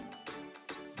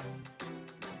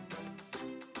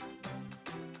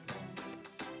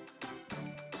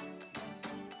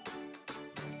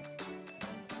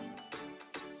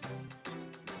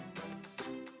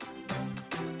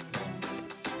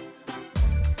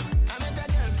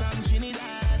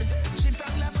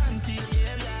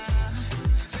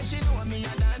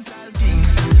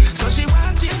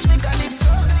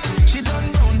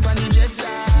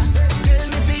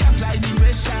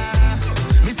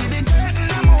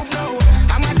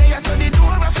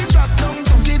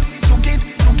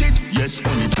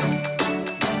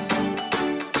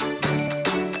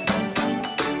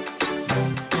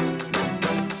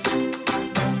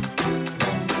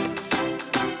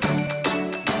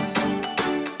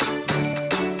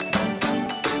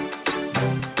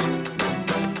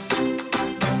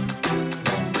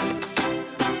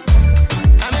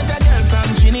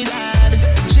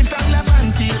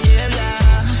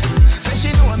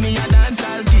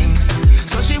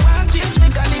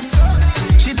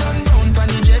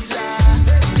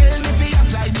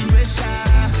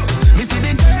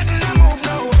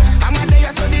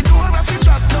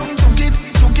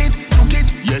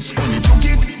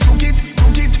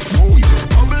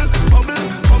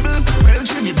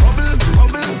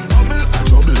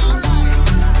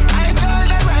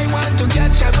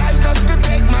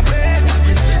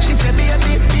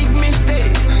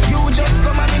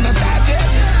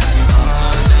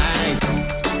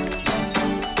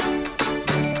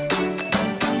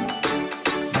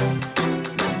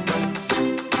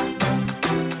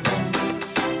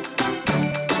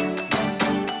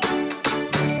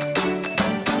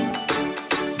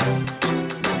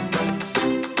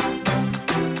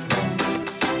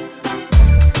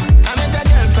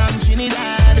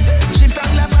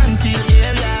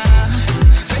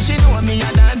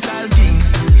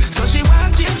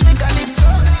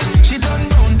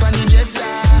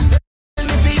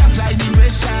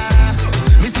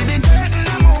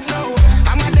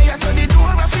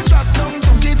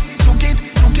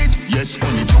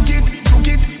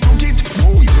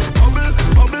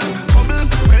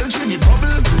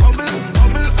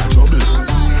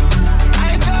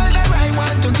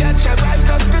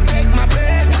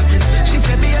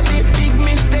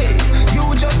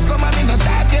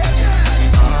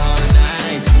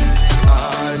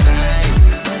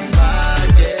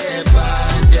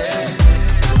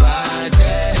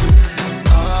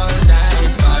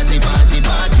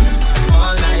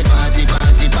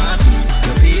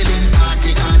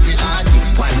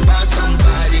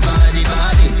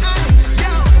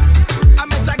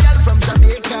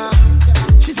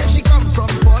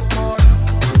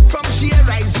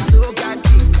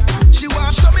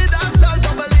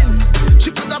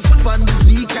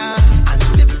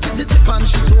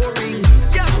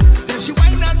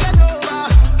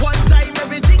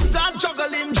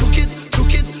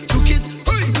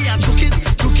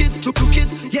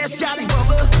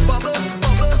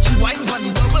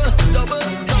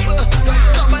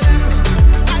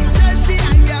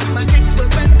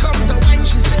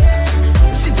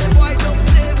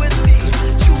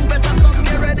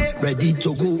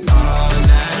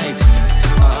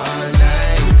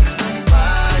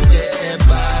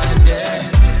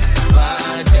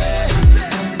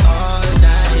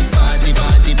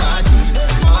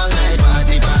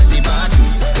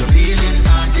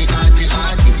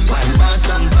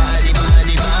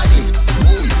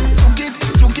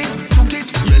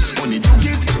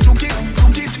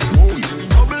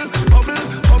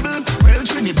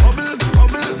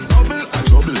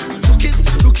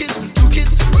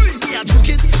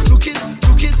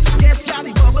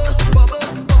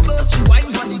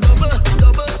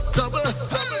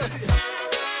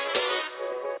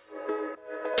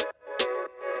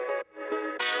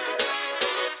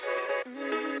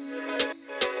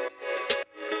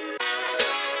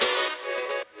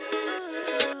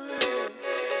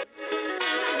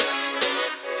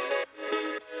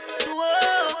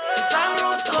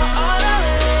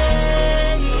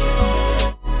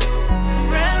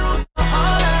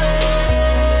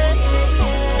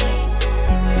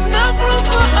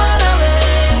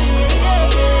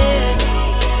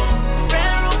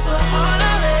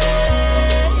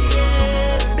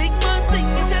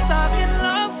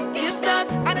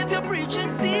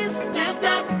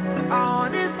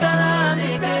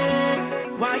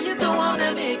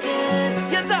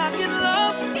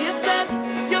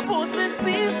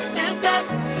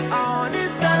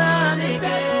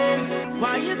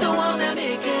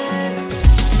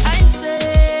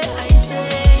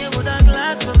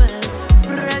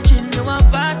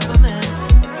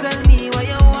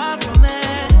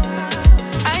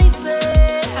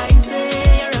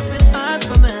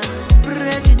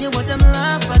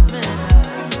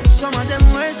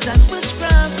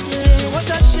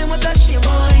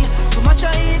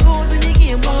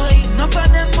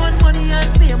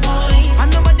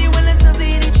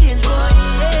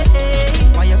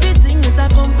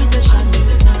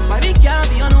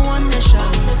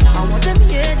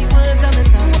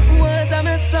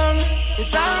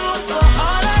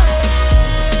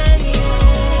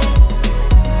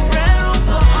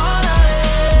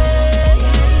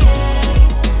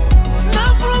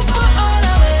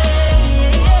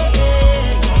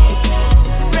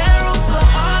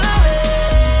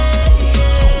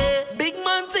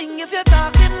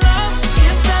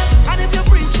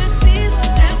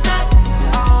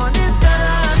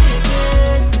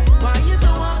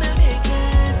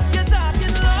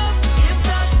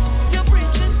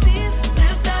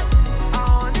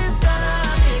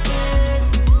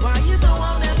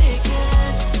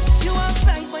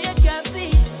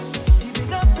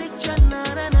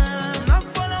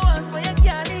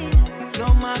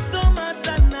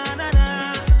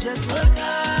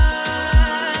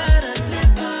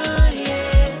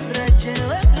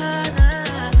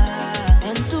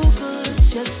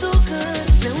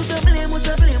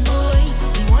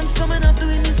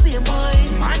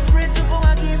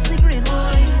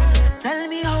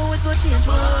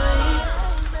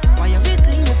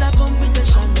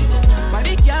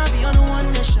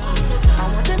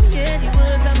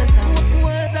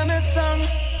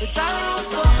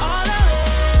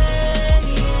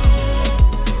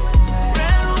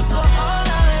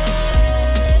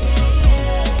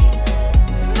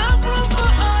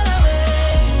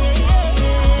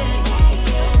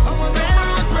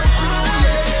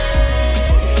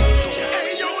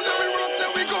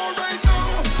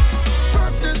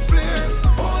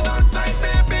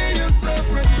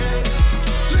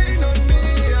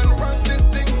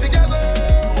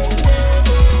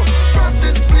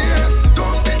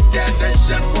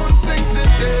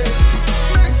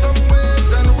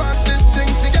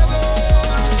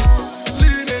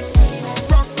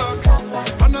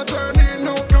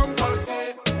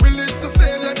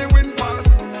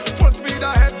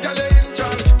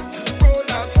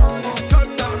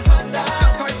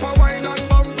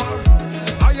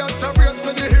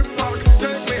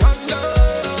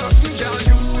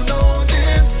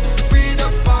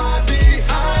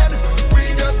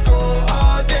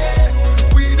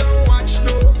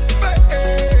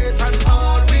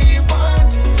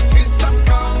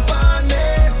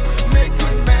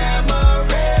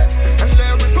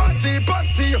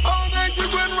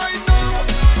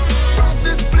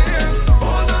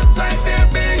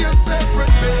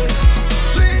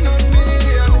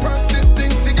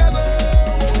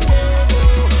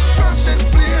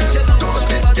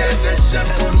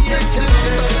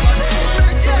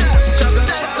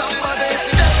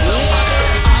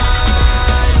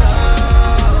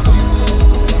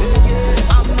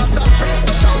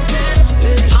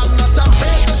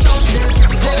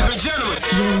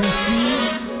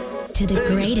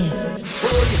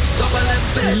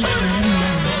DJ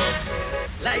Mouse.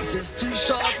 Life is too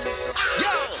short.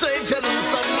 Yo, so if you love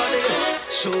somebody,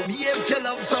 show me if you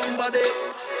love somebody.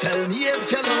 Tell me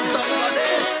if you love somebody.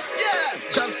 Yeah,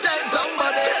 just tell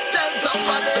somebody. Tell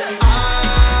somebody.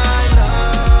 I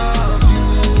love you.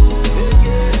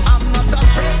 I'm not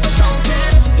afraid to shout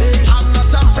it. I'm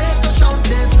not afraid to shout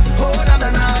it. Oh na na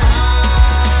na.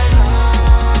 I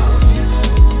love you.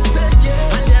 Say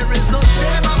yeah, and there is no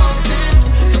shame about it.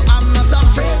 So I'm not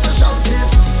afraid to shout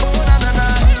it. Oh na na na.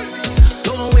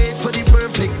 Don't wait for the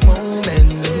perfect moment.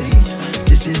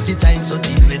 This is the time, so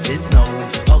deal with it now.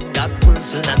 Hug that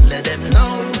person and let them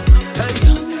know. Hey,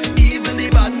 even the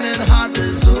bad man heart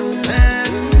is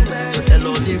open. So tell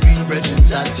all the real brethren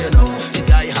that you know the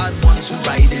guy had ones who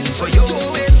riding for you.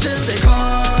 Don't wait till they come.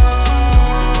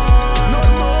 No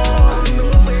more, no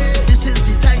way. This is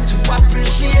the time to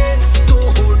appreciate.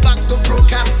 Don't hold back, don't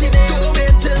procrastinate. Don't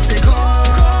wait till they come.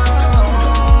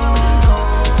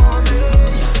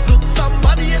 Look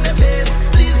somebody in the face.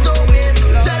 Please don't wait.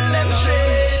 Tell them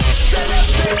straight. Tell them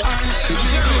straight.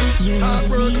 You're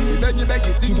listening to the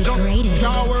greatest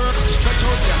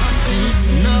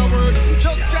DJ Mouse.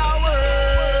 Just can't work.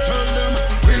 Tell them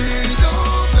we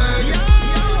don't beg.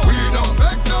 We don't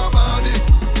beg nobody.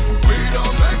 We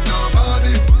don't beg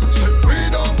nobody. Say we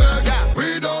don't beg. We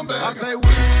don't beg. I say we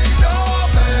don't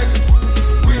beg.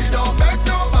 We don't beg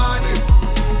nobody.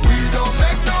 We don't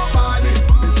beg nobody.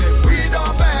 They say we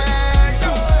don't beg.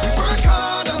 No. We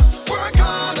work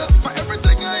harder for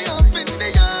everything I have in the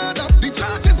yard. The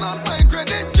charges on my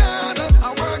credit card. I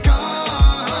work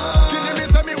hard. Skinny me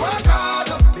say me work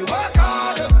harder. Me work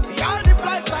harder. The all the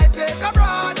flights I take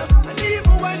abroad. And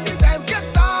even when the times get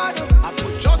hard, I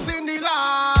put just in the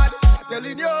Lord. I'm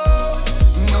telling you,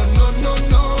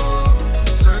 no.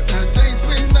 Certain things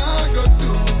we not go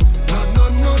do.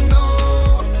 No.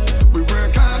 We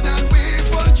work hard and we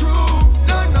pull through.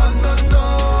 No.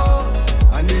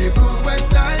 And even when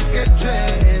times get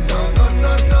drained, no.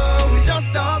 We just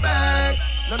don't beg.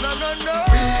 No.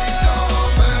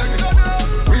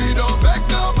 We don't beg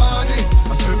nobody.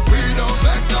 I said we don't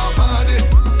beg nobody.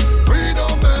 We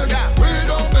don't beg. We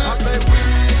don't beg. I said we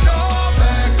don't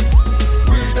beg.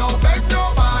 We don't beg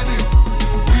nobody.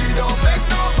 We don't beg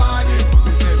nobody.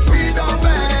 They said we don't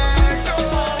beg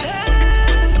nobody.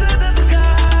 Hands to the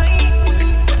sky.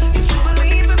 If you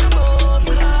believe in the Most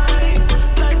High,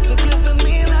 thanks for giving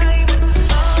me life.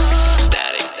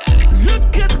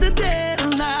 Look at the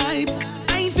daylight.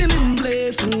 I ain't feeling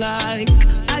blessed like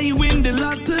I win the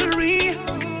lottery.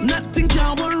 Nothing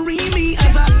can worry me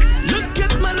as I look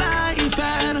at my life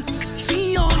and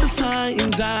see all the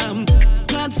signs. I'm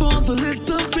glad for the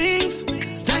little things.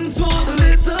 Thanks for the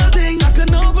little things. I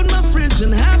can open my fridge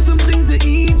and have something to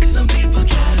eat. Some people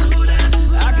can't do that.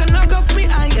 I can knock off my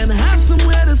eye and have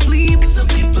somewhere to sleep. Some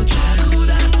people can't do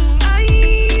that. I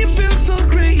feel so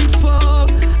grateful,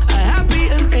 happy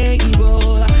and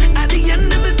able. At the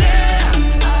end of the day,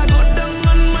 I go down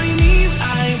on my knees.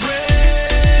 I pray.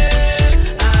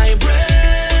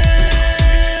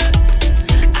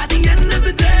 At the end of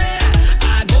the day,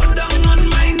 I go down on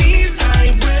my knees. I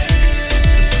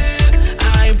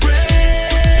pray.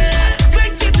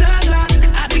 Thank you, Jala.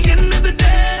 At the end of the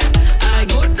day, I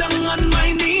go down on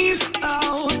my knees.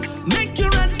 Oh, make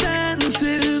your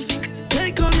advances,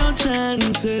 take all your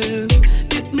chances.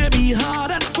 It may be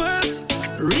hard at first,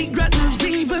 regret is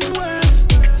even worse.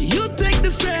 You take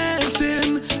the stress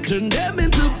in, turn them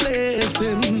into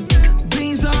blessings.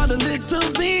 These are the little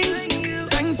things.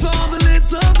 Thanks for the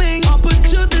little things.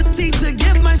 Opportunity to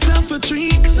give myself a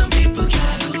treat. Some people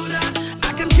can't do that.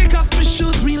 I can kick off my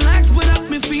shoes, relax without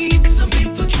my feet. Some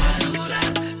people can't do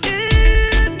that.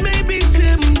 It may be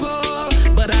simple,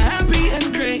 but I'm happy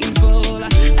and grateful.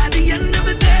 At the end of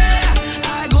the day,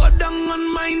 I go down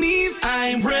on my knees.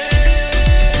 I pray.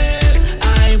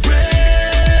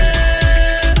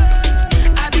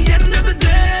 At the end of the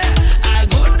day, I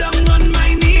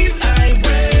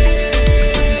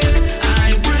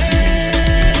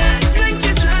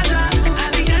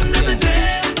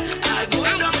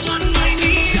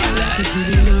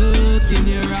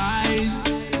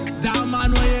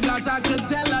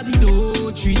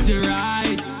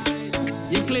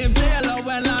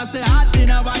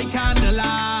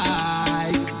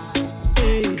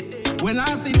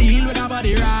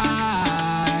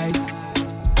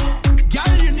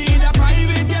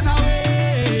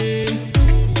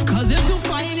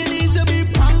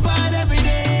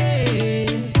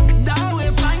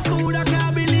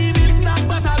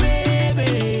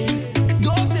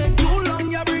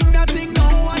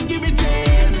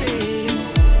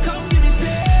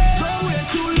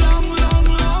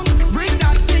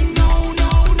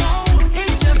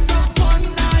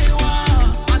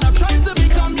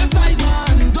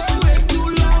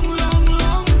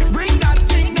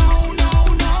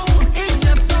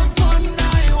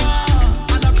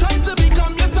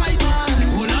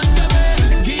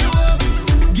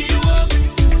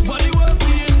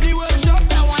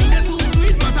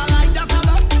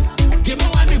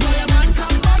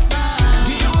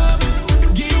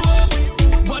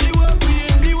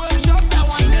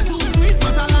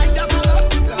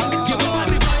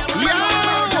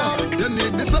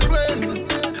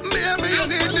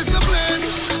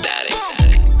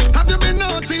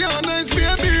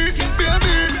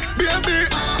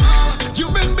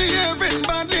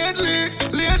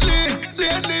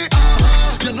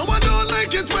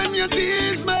you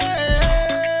tease me.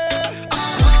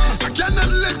 I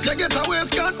cannot let you get away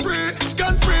scot-free,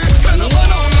 scot-free. Bend over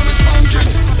now, let me spunk it,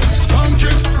 spunk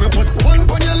it. Me put one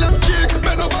on your left cheek.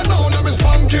 Bend over now, let me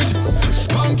spunk it,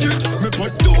 spunk it. Me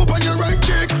put two on your right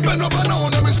cheek. Bend over now,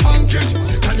 let me spunk it.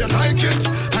 Can you like it?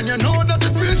 And you know that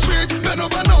it feels sweet. Bend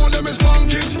over now, let me spunk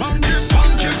it, spunk it,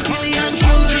 spunk it, spunk it,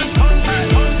 spunk it, spunk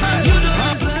it, spunk it. You don't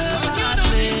deserve a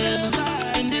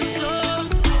live in this soul,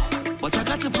 but I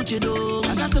got to put you down.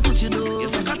 I got to put you down.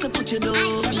 Yes, I got to put you down.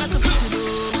 I got to put you down.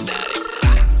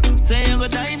 Say you go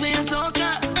die for your soca,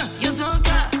 your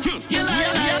soca. You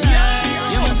lie, lie,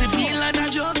 lie. You must feel like a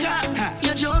joker,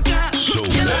 your joker.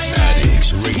 You lie, lie.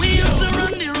 We used to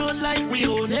run the road like we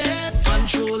own it,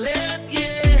 control it,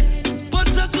 yeah.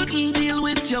 But I couldn't deal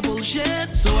with your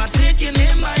bullshit, so I take your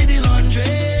name by the laundry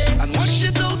and wash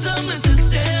it out of my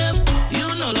system. You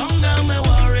no longer my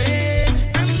worry,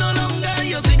 I'm no longer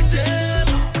your victim.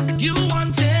 You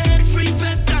wanted free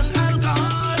fat and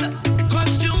alcohol,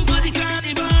 costume for the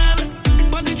carnival,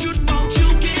 but the truth about you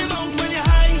came out when you're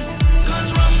high.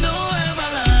 Cause rum don't ever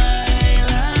lie,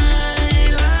 lie,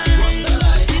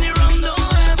 lie. See the rum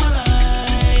don't ever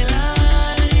lie,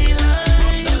 lie,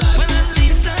 lie. Well, at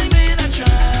least I made a try.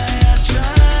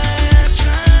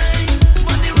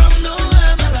 But the rum don't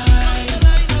ever lie,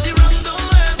 the rum don't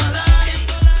ever lie.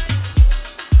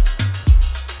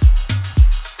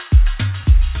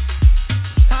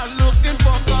 I'm looking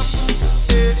for cup,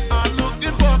 I'm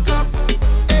looking for cup,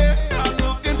 I'm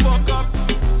looking for cup,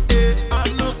 I'm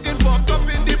looking for cup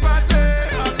in the party.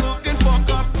 I'm looking for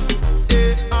cup,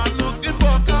 I'm looking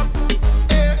for cup,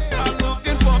 I'm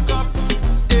looking for cup,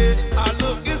 I'm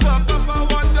looking for cup. I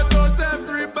want to toast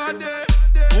everybody.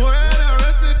 When I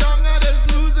rest it down, I just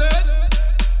lose it.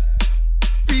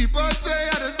 People say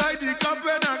I just like the cup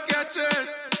when I catch it.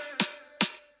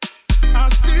 I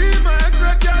see my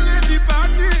ex-red girl in the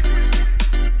party.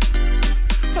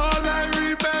 All I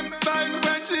remember is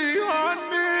when she on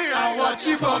me. I watch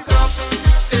she fuck up.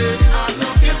 I'm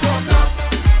looking for cup.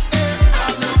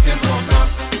 I'm looking for cup.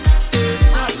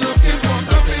 I'm looking for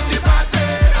cup in the party.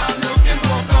 I'm looking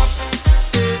for cup.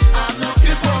 I'm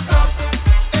looking for cup.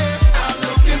 I'm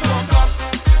looking for cup.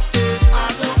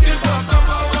 I'm looking for cup.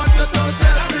 I want to toast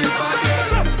everybody.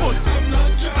 Left foot, I'm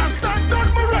not drunk. I stand on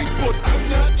my right foot, I'm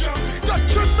not drunk.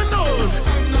 Touching my nose,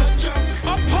 I'm not drunk.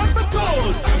 Up on my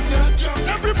toes, I'm not drunk.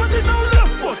 Everybody know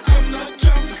left foot, I'm not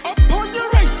drunk. Up on your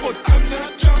right foot, I'm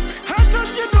not drunk. Hand on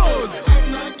your nose, I'm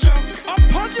not drunk. Up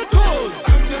on your toes,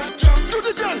 I'm not drunk. Do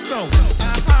the dance now.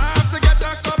 I have to get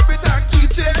a cup with a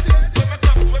keychain,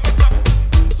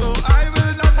 so I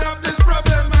will not have this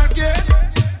problem again.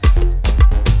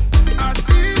 I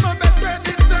see my best friend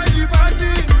inside the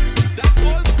party, that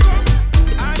old cup,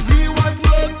 and he was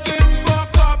looking for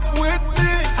cup with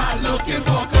me. I'm looking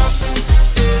for cup,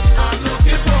 I'm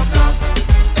looking for cup,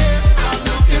 I'm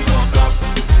looking for cup,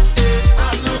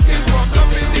 I'm looking for cup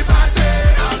in the party.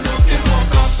 I'm looking for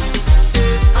cup,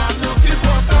 I'm looking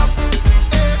for cup,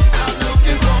 I'm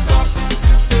looking for cup,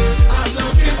 I'm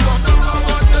looking for cup. I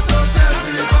want to toast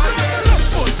everybody. Left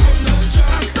foot, I'm not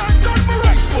drunk. I stand on my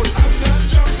right foot, I'm not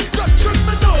drunk. Touching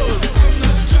my nose, I'm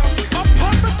not drunk. Up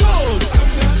on my toes, I'm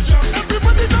not drunk.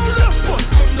 Everybody know left foot,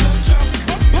 I'm not drunk.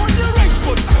 Up on your right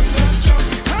foot, I'm not drunk.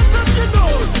 Hand on your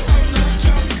nose, I'm not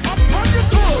drunk. Up on your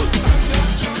toes, I'm not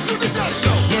drunk. Do the dance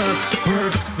now. Work,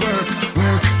 work, work,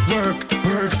 work, work,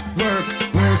 work, work, work,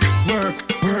 work, work,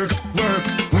 work, work,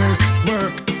 work,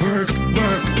 work,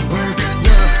 work,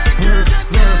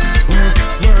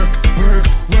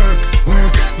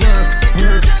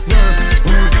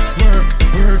 work,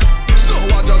 work. So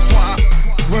I just want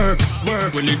work,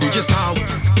 work. When the DJ stop,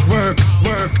 work,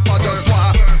 work. I just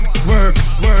want work,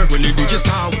 work. When the DJ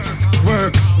stop,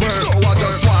 work, work. So I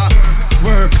just want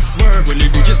work, work. When the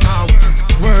DJ stop,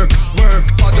 work, work.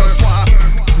 I just want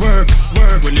work,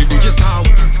 work. When the DJ stop,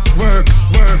 work,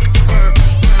 work, work.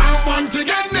 I want to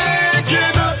get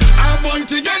naked. I want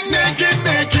to get naked,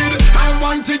 naked. I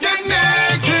want to get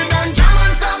naked and jam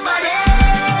on somebody.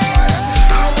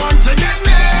 I want to get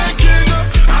naked.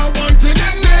 I want to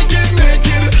get naked,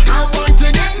 naked. I want to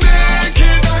get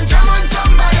naked and jam on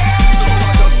somebody. So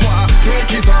I just want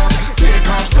take it off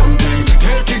something.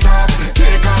 Take it off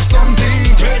something.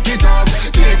 Take it off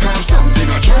something.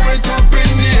 I throw it up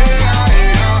in the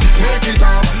air. Take it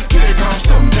off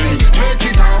something. Take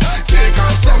it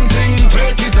off something.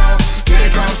 Take it off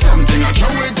something. I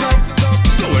throw it up.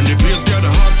 So when the place get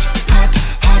hot, hot,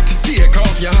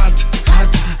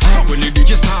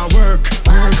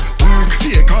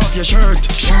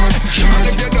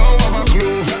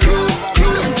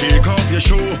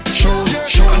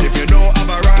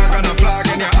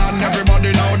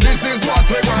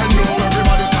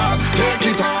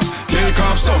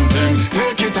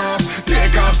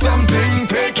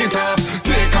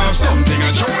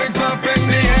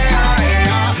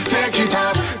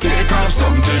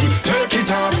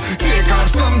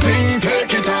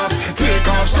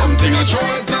 throw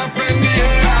it up in the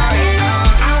air.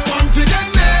 I want to get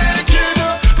naked.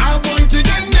 I want to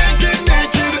get naked,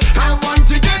 naked. I want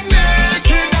to get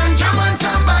naked and jam on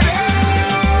somebody.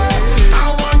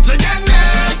 I want to get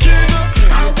naked.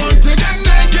 I want to get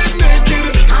naked,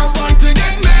 naked. I want to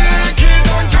get naked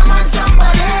and jam on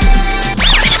somebody.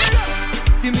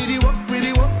 Give me the work with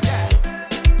the work, yeah.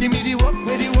 Give me the work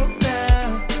with the work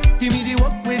now. Give me the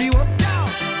work with the work now.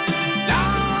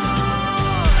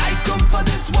 I come for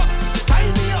this work.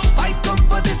 Sign me up. I come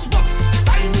for this work.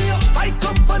 Sign me up. I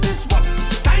come for this work.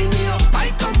 Sign me up. I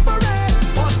come for it.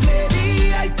 Boss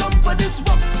lady, I come for this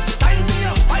work. Sign me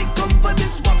up. I come for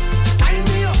this work. Sign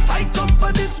me up. I come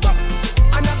for this work.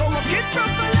 And I go work it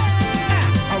properly.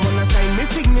 I wanna sign my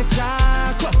signature,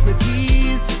 cross my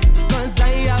T's, 'cause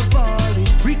I have all the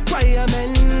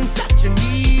requirements that you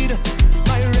need.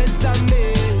 My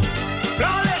resume is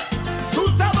flawless,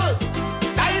 suitable,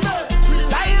 diverse,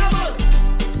 reliable.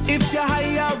 If you're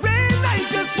hiring, I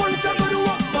just want to go to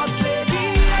work. Boss lady,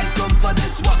 I come for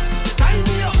this work. Sign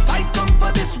me up, I come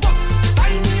for this work.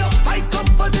 Sign me up, I come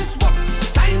for this work.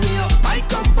 Sign me up, I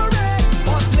come for it.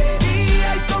 Boss lady,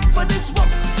 I come for this work.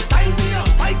 Sign me up,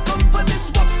 I come for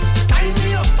this work. Sign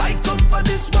me up, I come for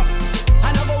this work.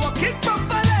 And I go work it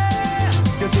properly.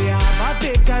 You say I have a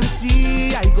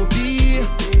vacancy, I go be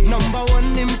number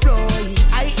one employee.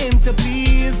 I aim to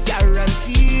please,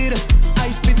 guaranteed. I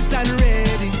fit and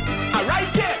ready.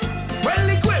 Alright it, well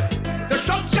equipped. The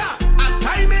structure, I'm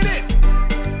timing it.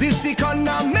 This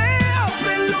economy, I've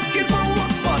been looking for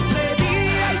work. Boss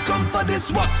lady, I come for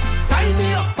this work. Sign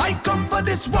me up, I come for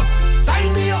this work.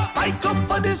 Sign me up, I come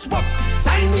for this work.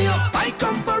 Sign me up, I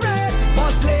come for it.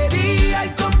 Boss lady, I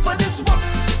come for this work.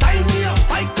 Sign me up,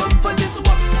 I come for this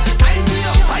work. Sign me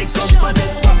up, I come for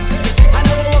this work. And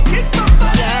I work it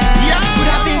properly. Yeah, could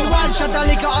have been one shot of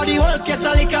liquor or the whole case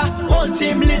of liquor. Whole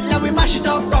team lit, like we mash it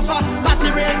up proper. Party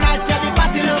real nice, yeah, the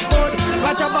party look good.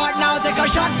 Right about now, take a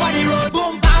shot for the road.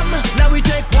 Boom bam, now we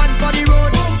take one for the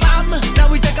road. Boom bam, now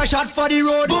we take a shot for the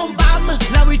road. Boom bam,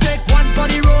 now we take one for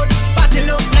the road. Party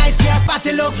look nice, yeah,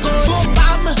 party look good. Boom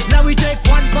bam, now we take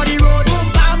one for the road. Boom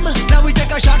bam, now we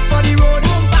take a shot for the road.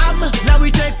 Boom bam, now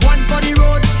we take one for the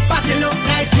road. Party look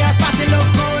nice, yeah, party look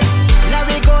good. Now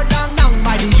we go down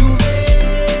by the Juve.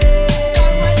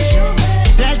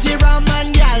 Plenty rum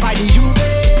and gal by the Juve.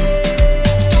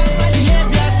 If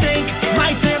you think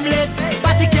my team lit,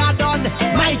 party car done,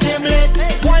 my team lit.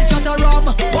 One shot of rum,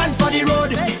 one for the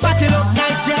road. Party look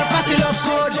nice, yeah, party look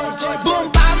good.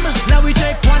 Boom bam, now we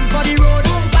take one for the road.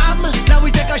 Boom bam, now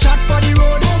we take a shot for the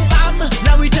road. Boom bam,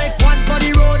 now we take one for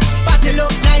the road. Party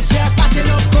look nice, yeah, party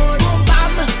look good. Boom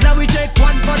bam, now we take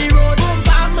one for the road. Boom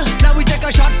bam, now we take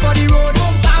a shot for the road.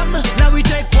 Boom bam, now we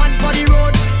take one for the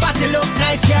road. Party look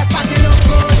nice, yeah, party look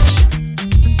good.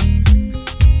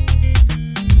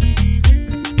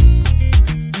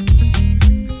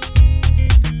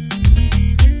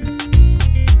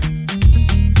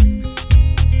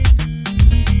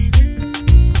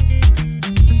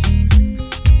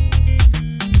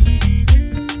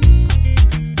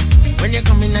 When you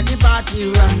come in at the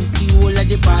party, ram the whole of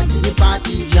the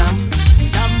party jam.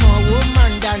 Have more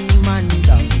woman than man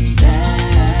down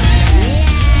there.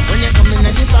 When you come in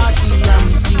at the party, ram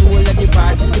the whole of the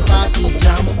party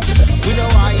jam. We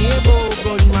don't want a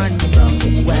gunman down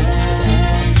where.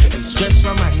 It's just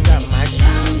from my grandma,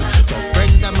 your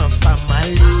friends and my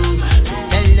family. So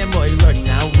tell them boy run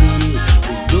away.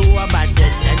 We do a bad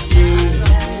energy.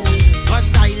 'Cause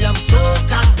I love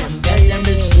soca, them tell them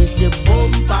to shake the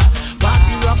bumper.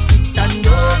 Party rock it and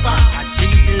over. I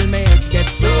chill till me head get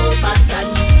so bad. And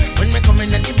when me come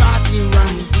in at the party,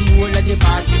 run the whole of the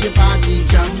party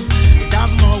jam. It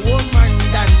have more woman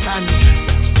dance and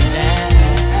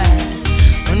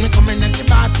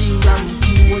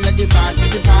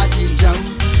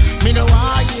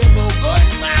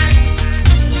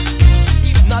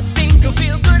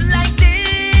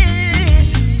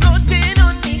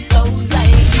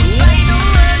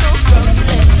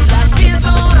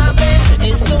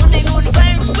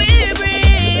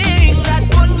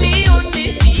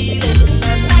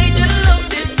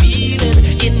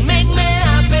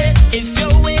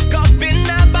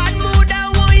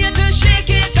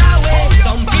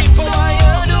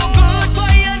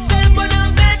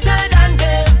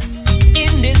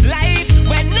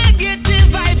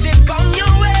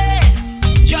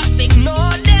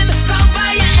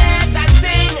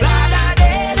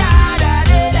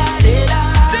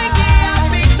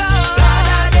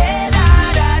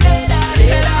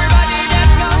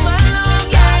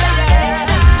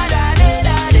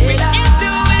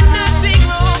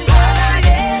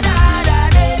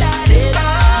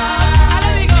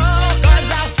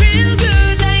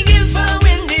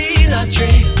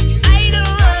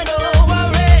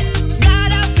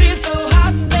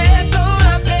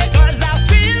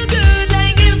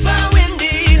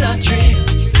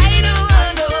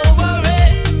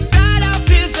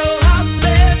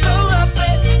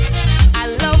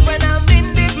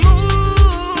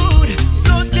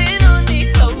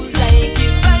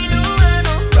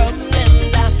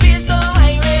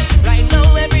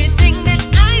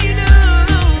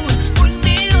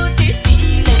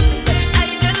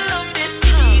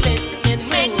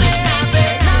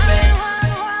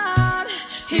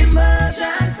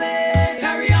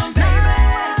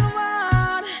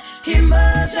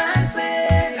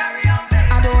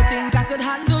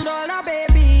handle all the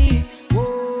baby.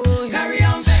 Whoa, carry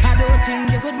on. I don't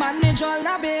think you could manage all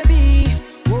the baby.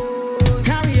 Whoa,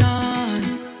 carry on,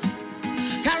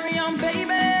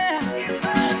 baby.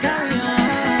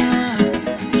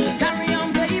 Carry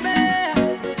on, baby.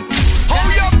 How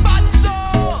you bad so?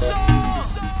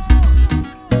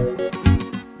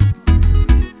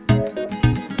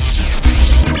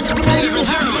 Ladies and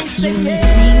gentlemen, you're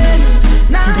listening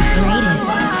to the greatest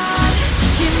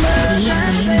DJ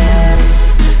Mouse.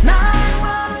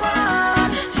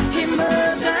 911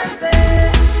 emergency.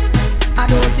 I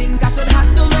don't think I could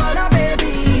handle all the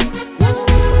baby. Whoa.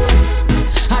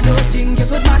 I don't think you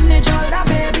could manage all the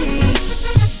baby.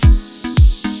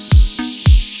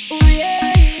 Ooh,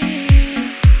 yeah,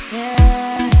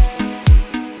 yeah,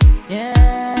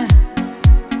 yeah.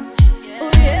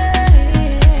 Ooh, yeah,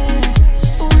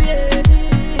 ooh, yeah.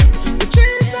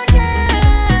 Patrice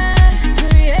again.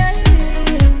 Ooh, yeah.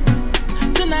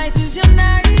 Tonight is your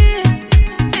night,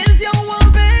 is your one,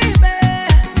 baby.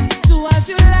 Do as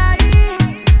you like,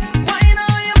 why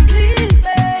now you please,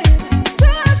 baby. Do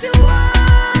as you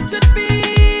want to be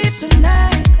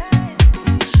tonight.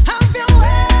 Have your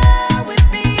way with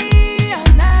me all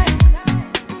night.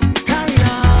 Carry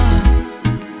on,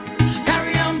 baby.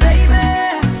 Carry on, baby.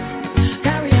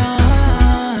 Carry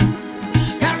on.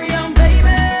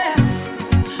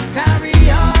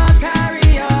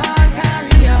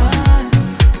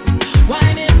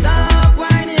 Wind it up,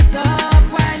 wind it up,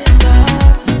 wind it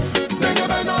up. Then you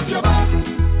bend up your back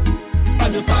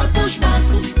and you start push back.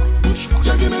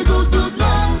 You give me good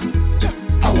love.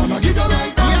 I wanna give you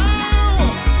right back.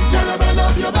 Then you bend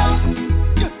up your back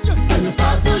and you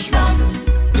start push back.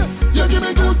 You give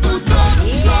me good love.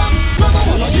 I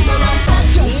wanna give you right back.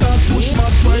 Just start push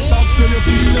back right back till you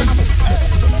feel it.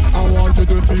 I want you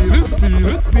to feel it,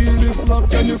 feel this love.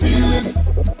 Can you feel it?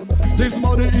 This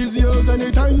body is yours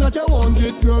anytime that you want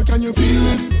it, girl. Can you feel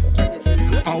it?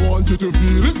 I want you to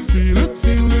feel it,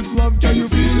 feel this love. Can you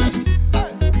feel it?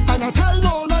 And I tell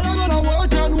no lie, I'm gonna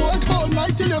work and work all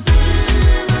night till you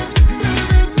feel it.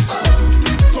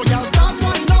 So girl, start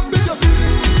winding up if you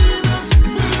feel it.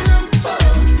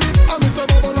 I miss a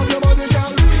bubble of your body,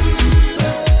 girl. Feel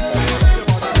it.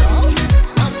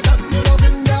 Accept your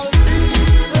loving, girl. Feel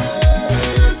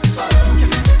it.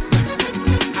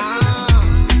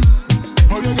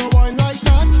 How you go wine like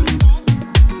that?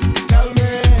 Tell me.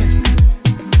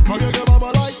 How you go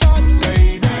bubble like that,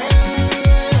 baby?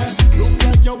 Look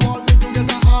like you want me to get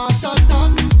a heart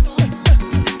attack.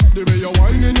 The way you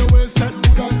whine in your waist, set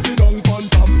good and sit down on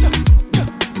top.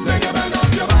 Then you bend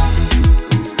up your back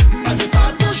and you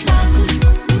start push back.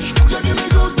 You give me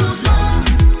good love.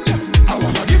 I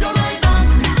wanna give you right back.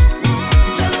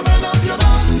 Then you bend up your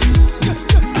back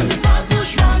and you start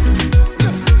push back.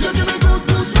 You give me good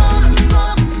love.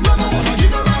 I wanna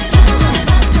give you right back.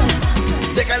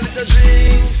 Take a little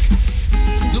drink,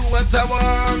 do what I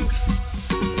want.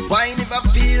 Wine if I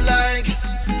feel like,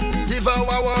 live how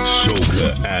I want.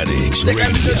 Soca Addicts Take a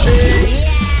little Radio. drink,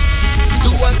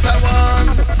 do what I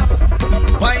want.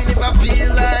 Wine if I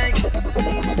feel like,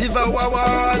 live how I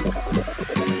want.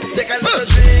 Take a little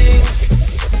drink,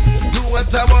 do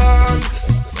what I want.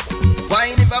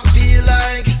 Wine if I feel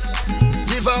like,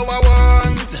 live how I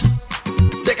want.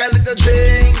 Take a little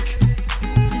drink,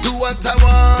 do what I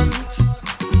want.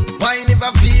 Wine if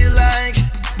I feel like,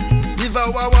 live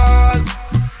how I want.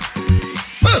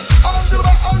 On to the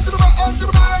back, on to the back, on to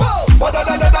the back. On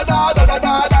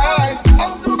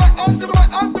to the back, on to the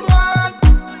back, on to the back.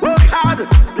 Work hard,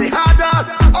 play harder.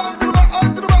 On to the back,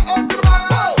 on to the back, on to the back.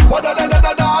 On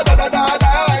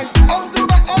to the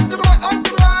back, on to the back, on to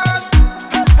the back.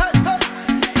 Hey, hey, hey.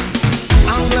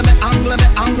 Angle me,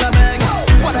 bang.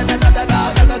 What da da da da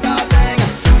da da da bang.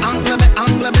 Angle me,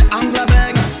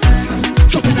 bang.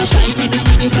 Drop in a shine.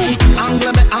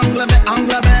 Angle me,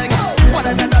 bang.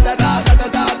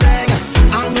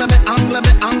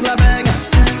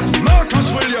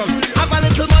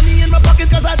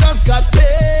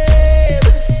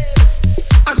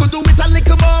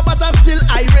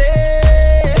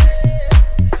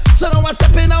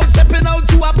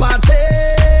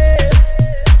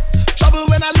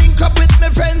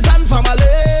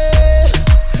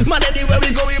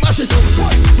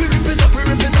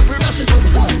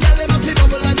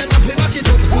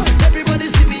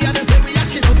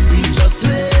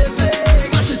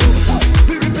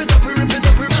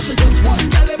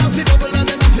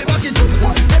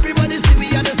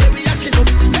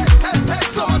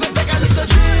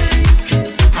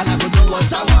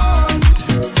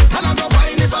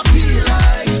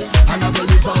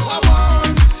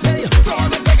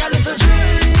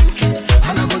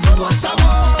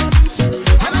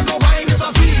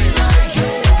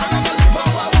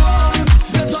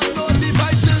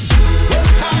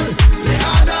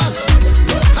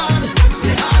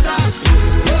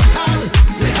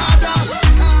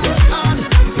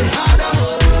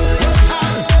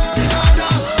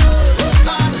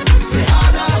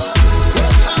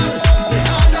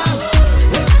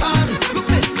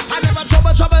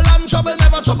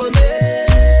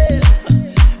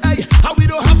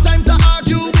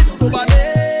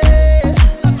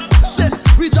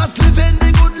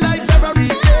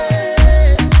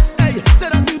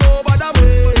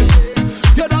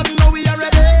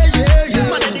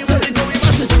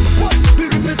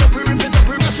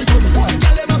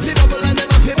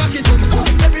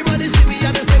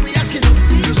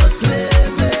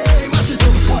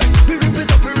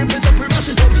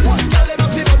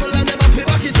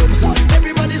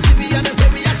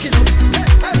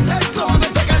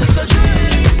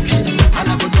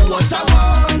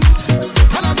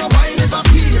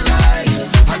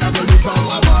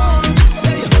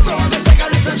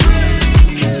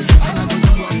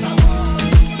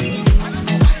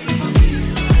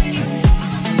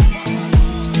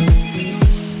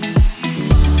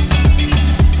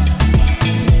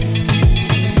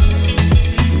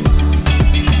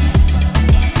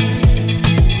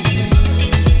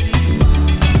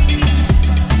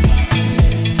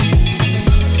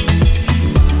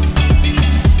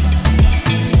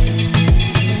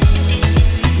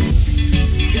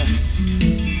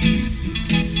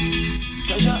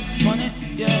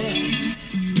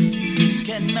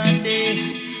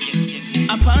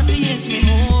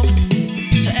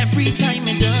 Every time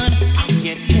I done, I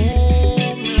get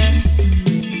homeless.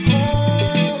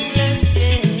 Homeless,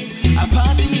 yeah. A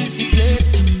party is the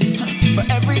place for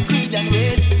every creed and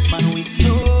race. Man, we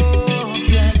so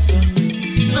blessed.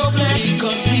 So blessed.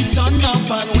 Because we turn up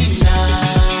and we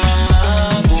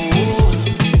nah go home.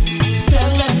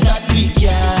 Tell them that we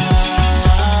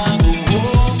can't go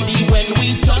home. See, when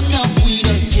we turn up, we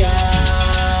just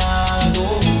can't go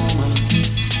home.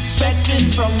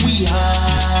 Fetting from we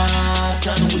heart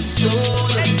and we soul.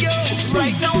 Hey yo,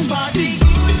 right now party.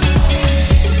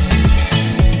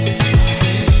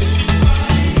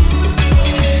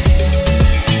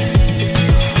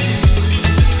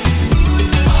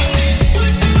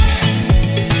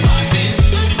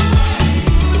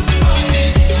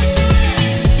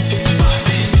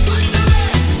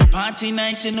 Party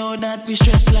nice, you know that we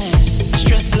stressless,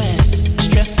 stressless,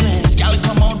 stressless. Y'all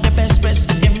come out the best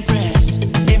to impress,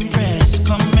 impress,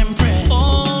 come impress.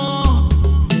 Oh,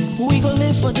 we gon'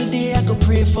 live for today, I could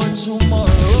pray for tomorrow.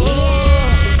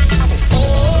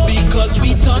 Oh, because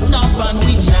we turn up and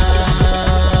we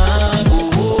nah go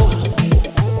home.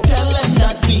 Tell them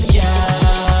that we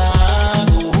can't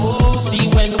go home. See,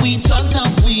 when we turn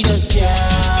up, we just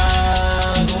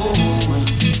can't go home.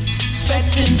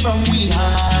 Fetting from we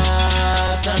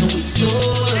heart and we soul.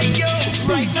 Hey yo,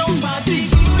 right now party.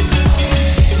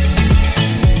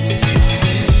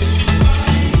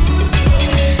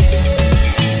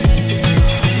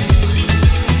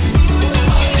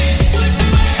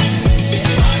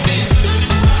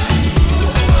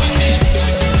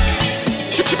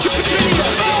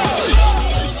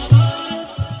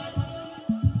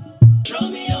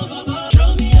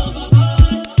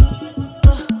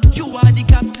 You are the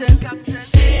captain.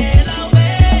 Sail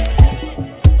away.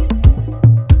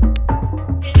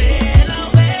 Sail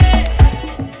away.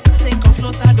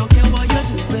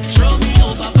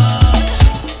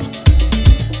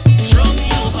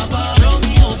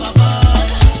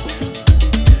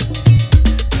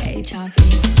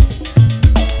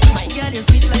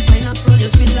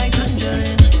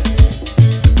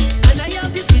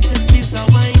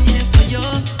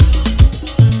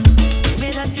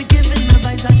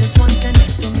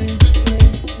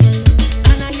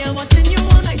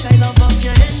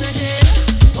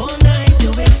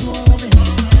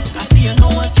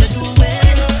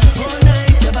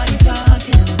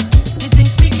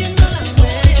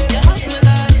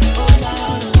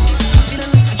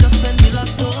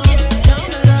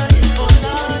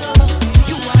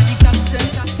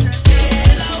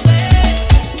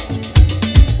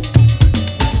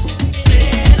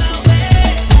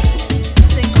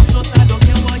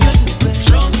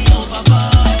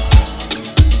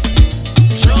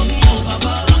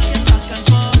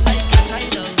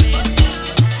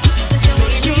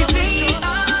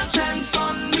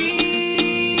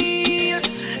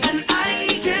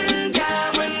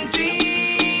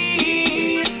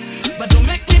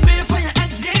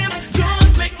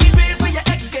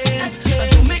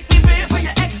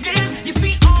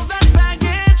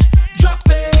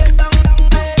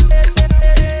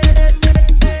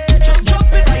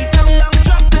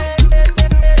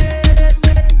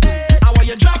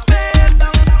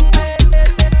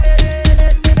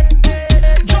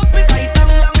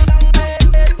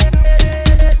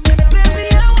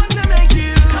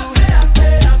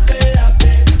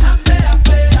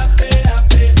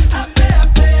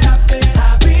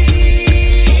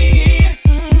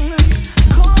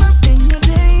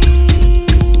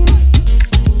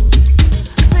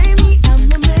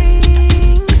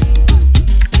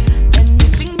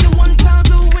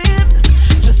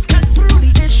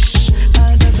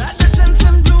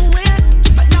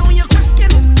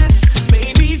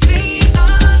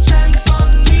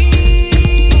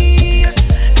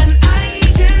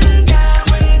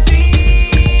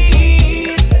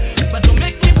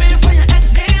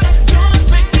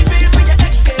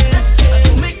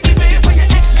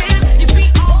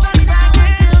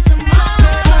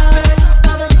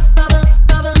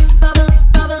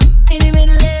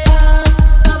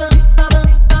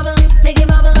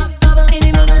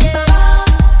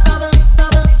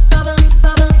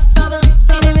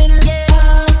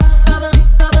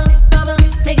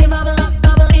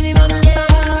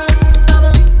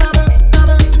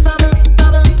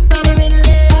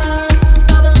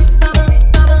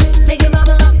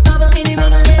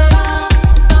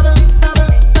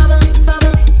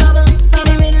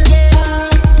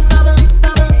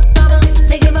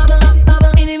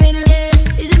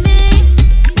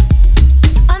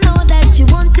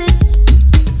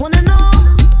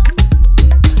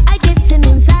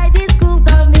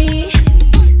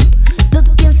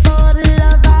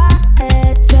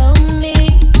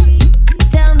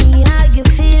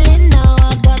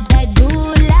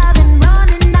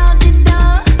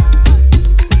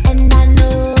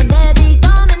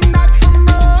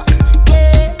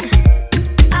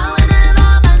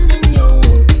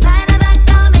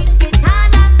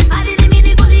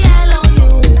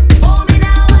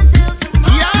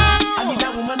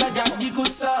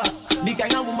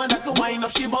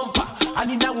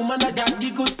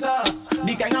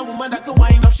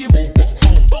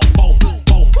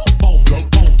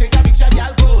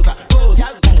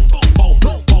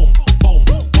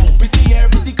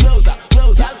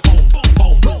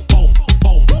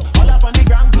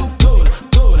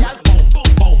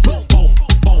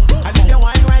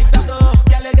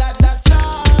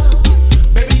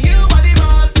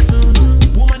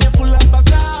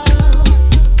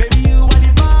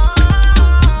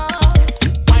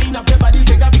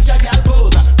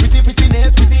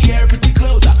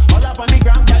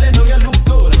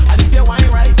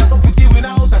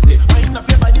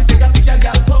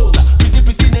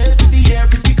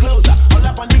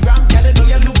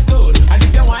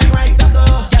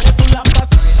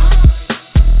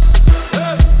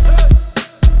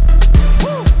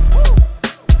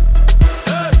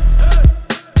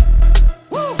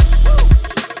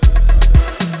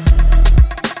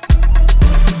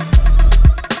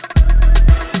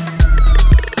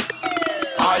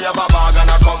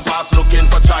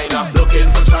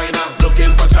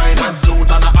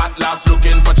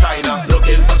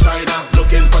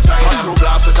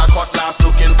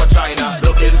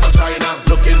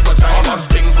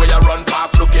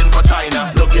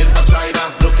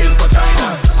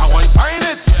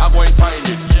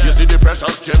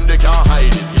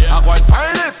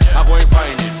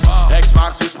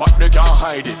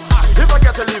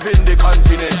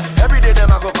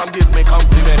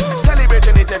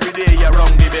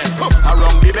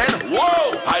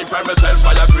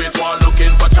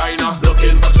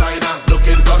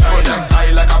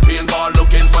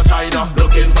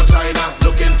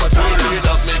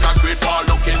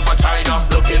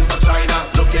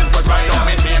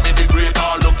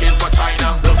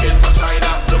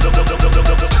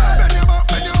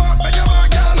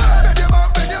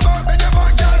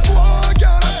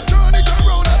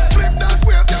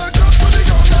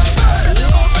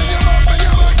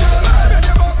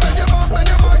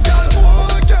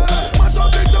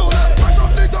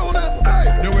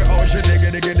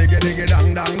 diggy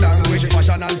dang dang dang. With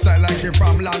fashion and style like she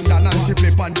from London, and she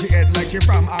flip on she head like she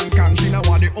from Hong Kong. She not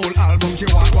want the whole album, she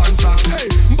want one song. Hey,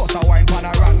 bust a wine for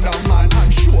a random man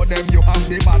and show them you have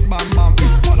the bad man man.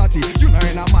 It's quality, you know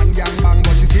in a man gang bang,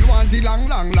 but she still want it long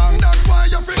long long. That's why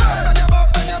you feel bend your back,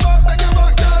 bend your back, bend your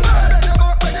back, girl. Bend your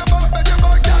back, bend your back, bend your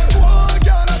back, girl. Whoa,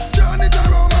 girl, turn it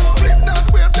around and flip that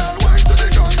waist, girl. Wine to the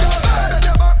ground, girl. Bend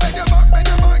your back, bend your back, bend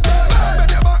your back, girl.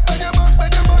 Bend your back, bend your back,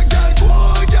 bend your back, girl.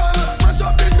 Whoa, girl, mash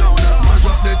up the town, mash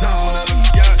up the town,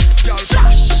 yeah, girl.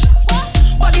 Flash,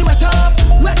 body wet up,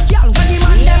 wet girl, when the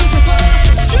man them prefer.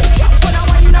 Drip drop when I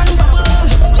wine and bubble,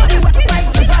 body wet like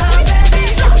river, baby.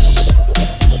 Flash,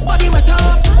 body wet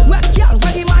up, wet girl,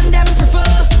 when the man them prefer.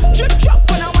 Drip drop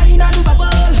when I wine and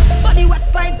bubble, body wet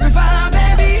like river,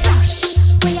 baby. Flash,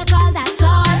 What you call that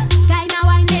sauce? Kinda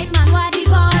wine make man want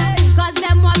divorce. Cause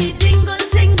them want me single,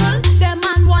 single. Them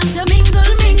man want to mingle,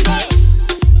 mingle.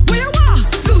 where you are?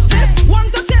 Lose this,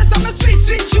 want to taste of the sweet,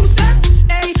 sweet juice, eh?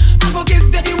 Hey, I go give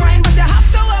you the wine, but you have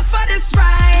to work for this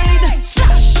ride.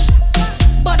 Flash,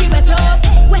 Body wet up,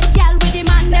 wet gal with the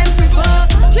man them prefer.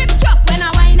 Drip drop when I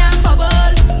wine and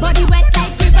bubble. Body wet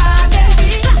like river, baby.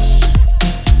 Flash,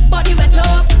 body wet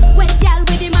up, wet gal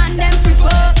with the man them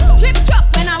prefer. Drip drop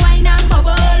when I wine and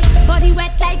bubble. Body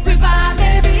wet like river,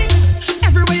 baby.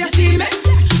 everywhere you see me,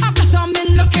 I bet I'm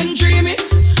in looking dreamy.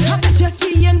 I bet you're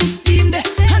seeing the steam there,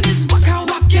 and it's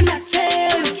walking that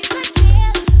tail.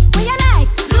 What you like?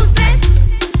 Loose this?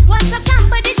 Want some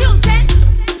somebody juicing?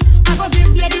 I go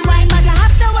give you the wine, but you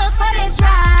have to work for this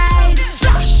ride.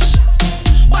 Flash,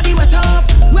 body wet up,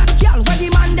 wet girl, where the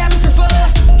man them prefer.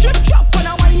 Drip drop when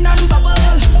I wine and bubble,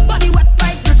 body wet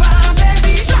like river,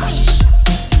 baby. Flash,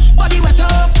 body wet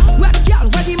up, wet girl,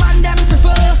 where the man them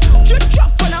prefer. Drip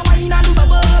drop when I wine and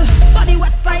bubble, body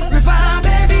wet like river,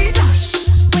 baby. Flash,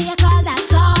 What you call that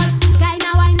sauce? Kinda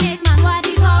wine make man want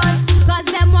divorce. Cause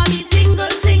them want me single,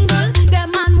 single. Them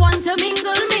man want to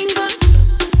mingle, mingle.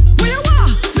 where you are?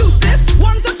 Lose this,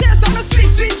 want to taste of the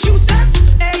sweet, sweet juice, eh?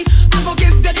 Hey, I go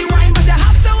give you the wine, but you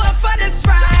have to work for this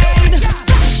ride.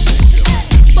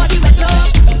 Body wet up,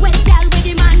 wet gal with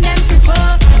the man them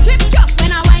prefer. Drip drop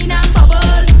when I wine and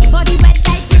bubble. Body wet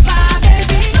like river,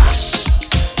 baby.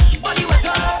 Body wet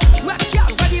up, wet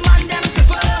girl, where the man them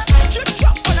prefer. Drip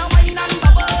drop when I wine and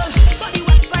bubble, body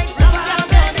wet like river,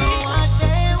 baby.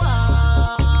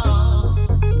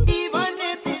 Even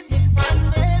if it is on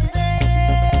their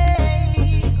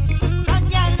face, some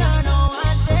girl don't know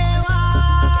what they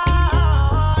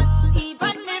want.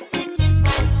 Even if it is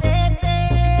on their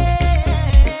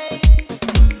face,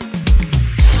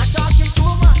 I'm talking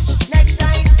too much. Next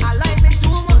time I like me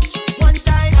too much. One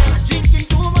time I'm drinking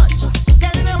too much.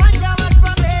 Tell me what you want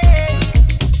from me.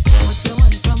 What you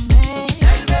want from me?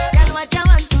 Girl, what you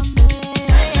want from me?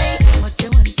 What you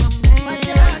want from me?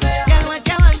 Girl, what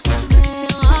you want from me?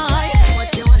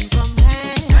 What you want from me?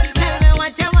 Tell me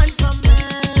what you want from me.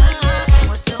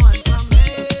 What you want from me?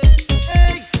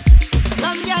 Hey,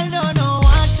 some girl don't know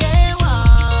what they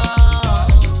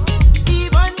want,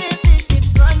 even if it's in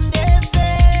front their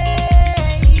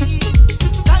face.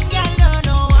 Some girl don't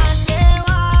know what they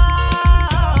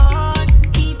want,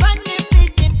 even if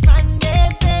it's in front their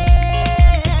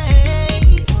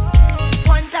face.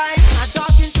 One time I'm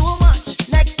talking too much.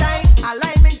 Next time I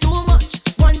like me too much.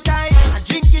 One time I'm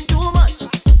drinking too much.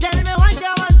 Tell me what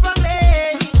you want from me.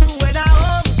 When I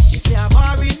home, she say I'm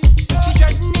boring. She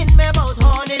threatening me about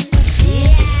horning.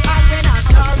 And when I'm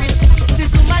boring,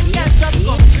 this woman can't stop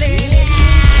complaining.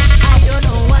 I don't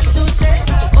know what to say,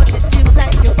 but it seems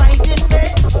like you're fighting me.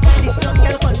 This some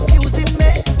girl confusing me.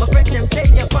 My friend them say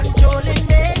you're controlling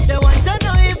me. They want to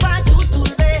know if I too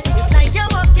me. It's like you're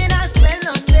walking a spell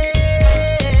on me.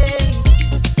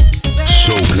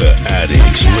 Soca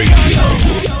Addicts Radio.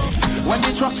 When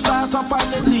the truck start up and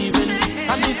they leaving,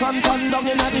 and the sun come down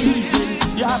in the evening,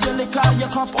 you have your liquor, your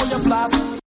cup or your flask.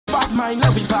 Bad mind,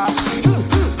 let me pass. Move,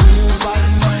 bad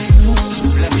mind,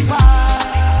 move, let me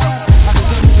pass. I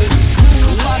said,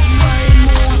 move, bad mind,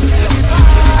 move, let me pass.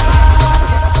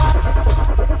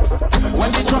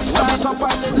 When the truck start up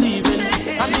and they leaving,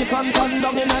 and the sun come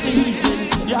down in the evening,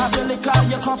 you have your liquor,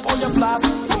 your cup or your flask.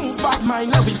 Move, bad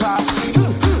mind, let me pass.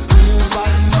 Move,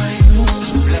 bad mind,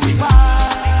 move, let me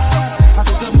pass. I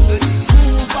said, move,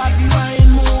 bad mind,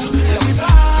 move, let me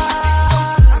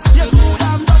pass. You're too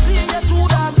damn dirty, you're too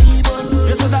damn evil.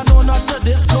 You should have known not to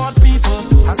discord people.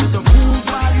 I said, move,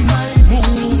 bad mind,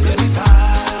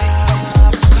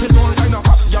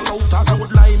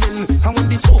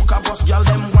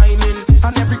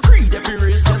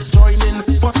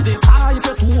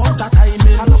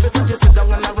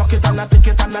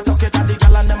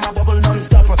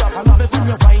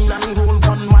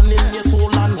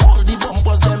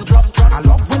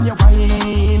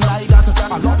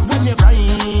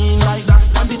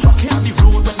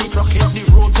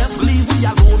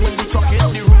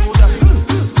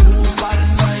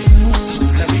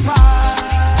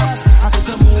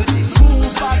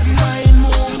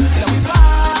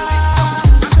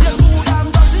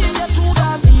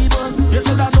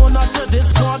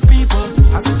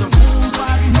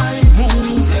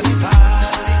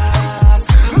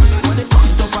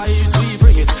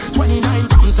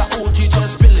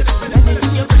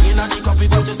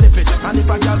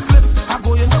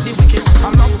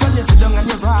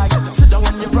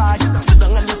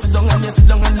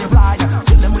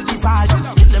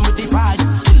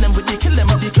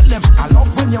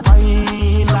 you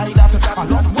whine like that. I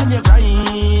love when you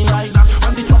grind like that.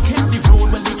 When the truck hit the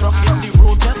road, when the truck hit the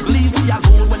road, just leave me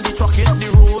alone when the truck hit the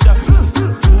road.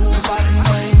 Move bad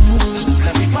mind, move,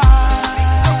 let me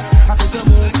pass. I said to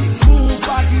move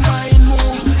bad mind,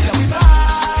 move, let me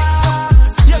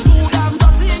pass. You too damn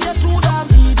dirty, you too damn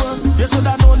evil. You should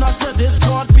have known not to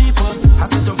discord people. I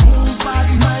said to move bad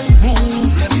mind,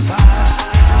 move, let me pass.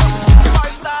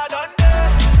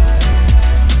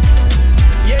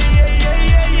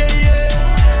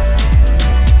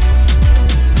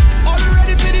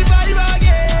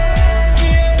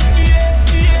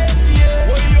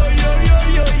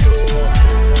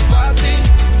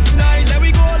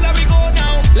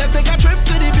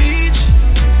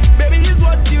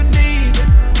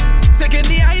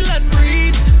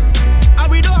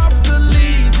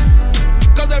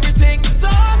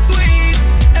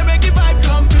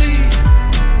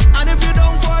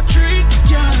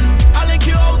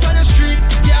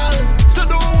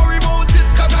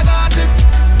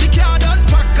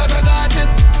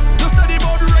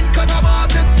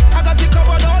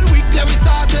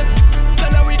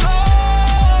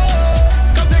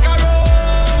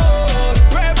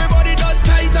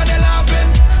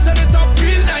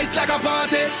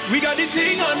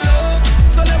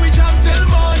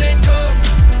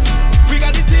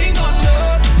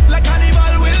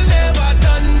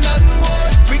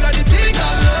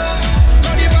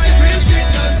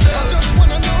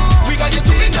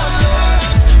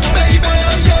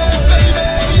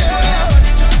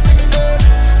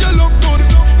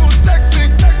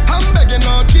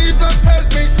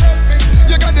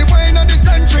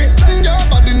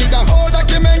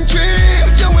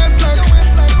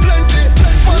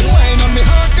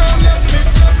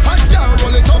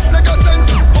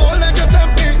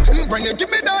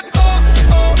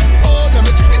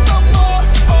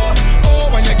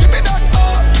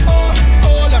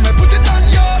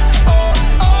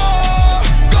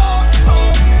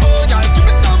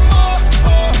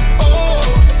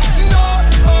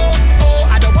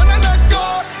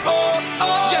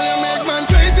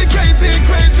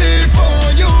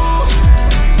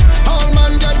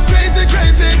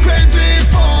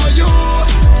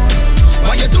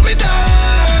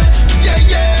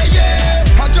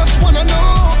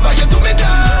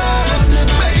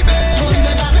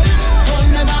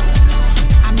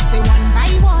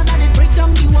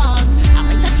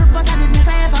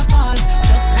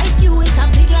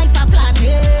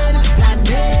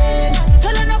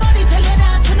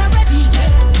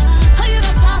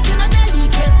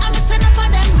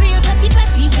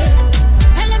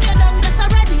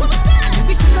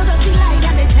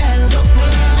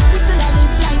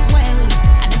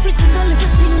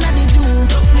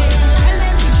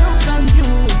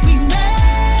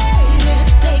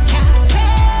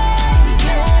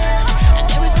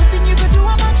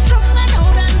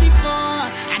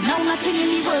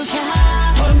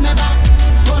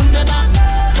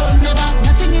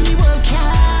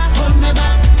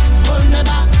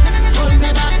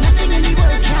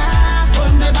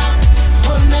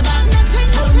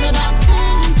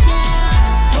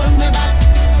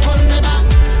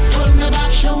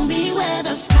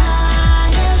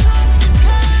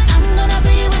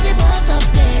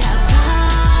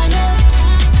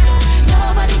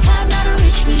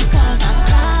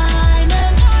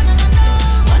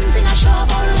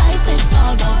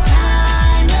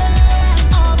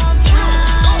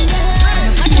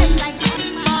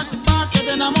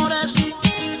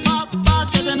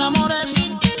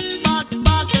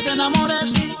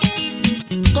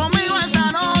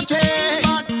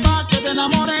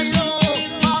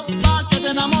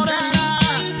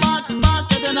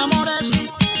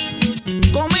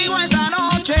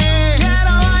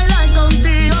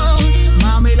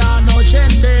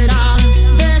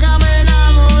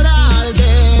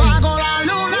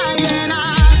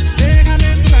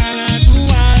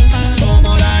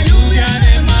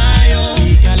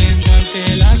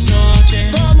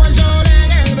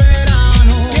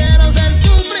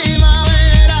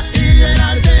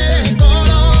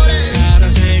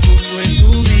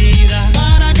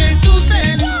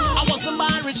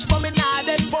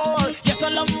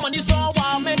 Money so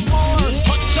I make more.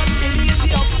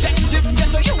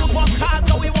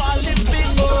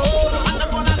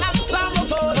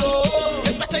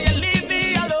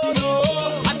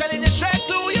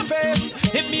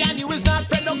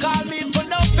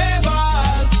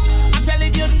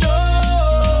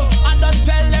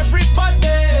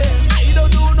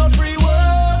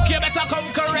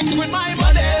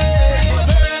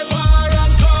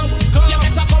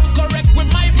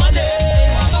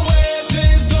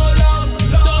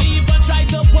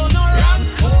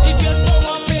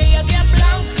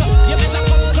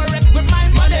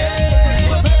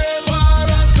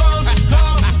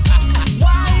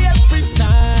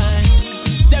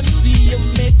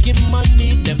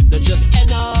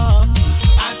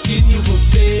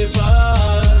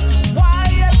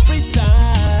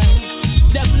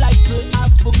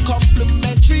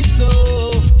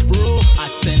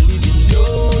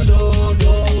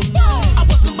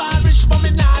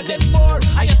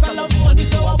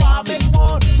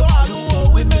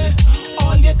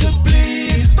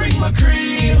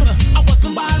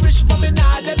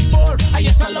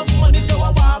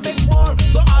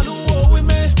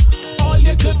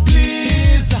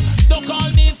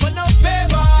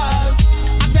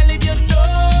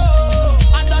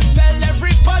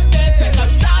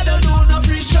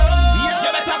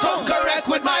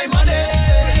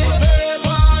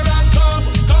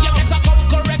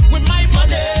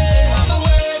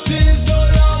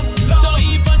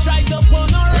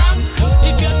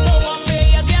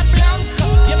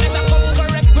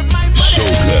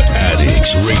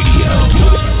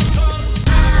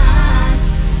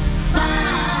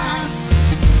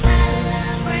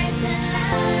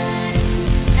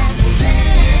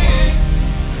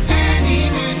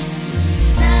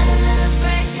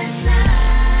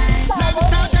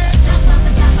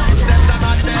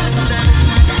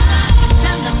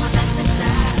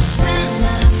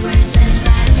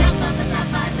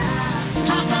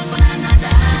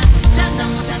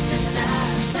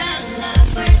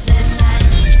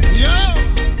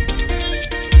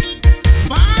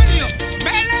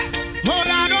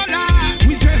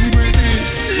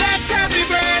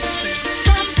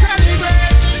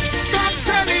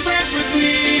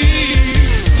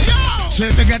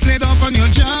 get laid off on your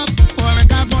job, or like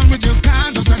that one with your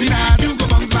car. Don't study that, you go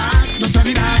bounce back. Don't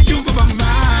study that, you go bounce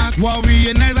back. Worry,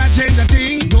 you never change a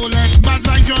thing. Don't let bad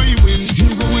vibes draw you in. You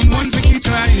go win once and keep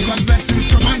trying. Cause blessings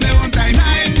come on their own time.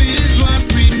 Life is what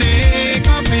we make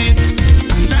of it.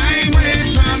 And time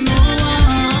waits on no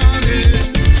one.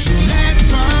 So let's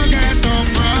forget the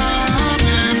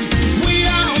problems. We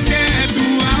out there to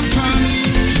have fun.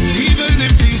 So even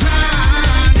if things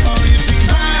hard, or if things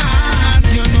bad,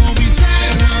 you know we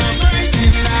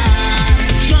celebrating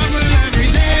life. Trouble every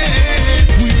day,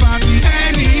 we party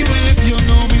anyway. You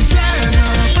know we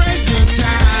celebrate good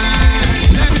time.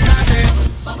 Let me start it.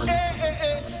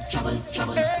 Trouble,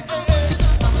 trouble,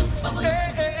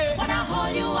 when I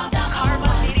hold you up the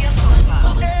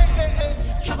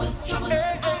trouble, trouble,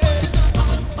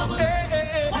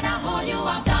 when I hold you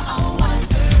up the hours.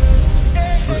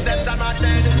 Steps on my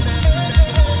bed.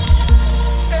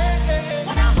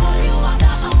 When I hold you up the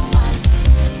hours.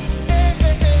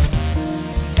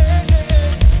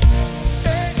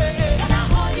 When I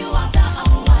hold you up the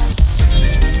hours.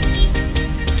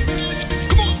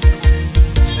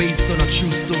 Based on a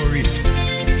true story.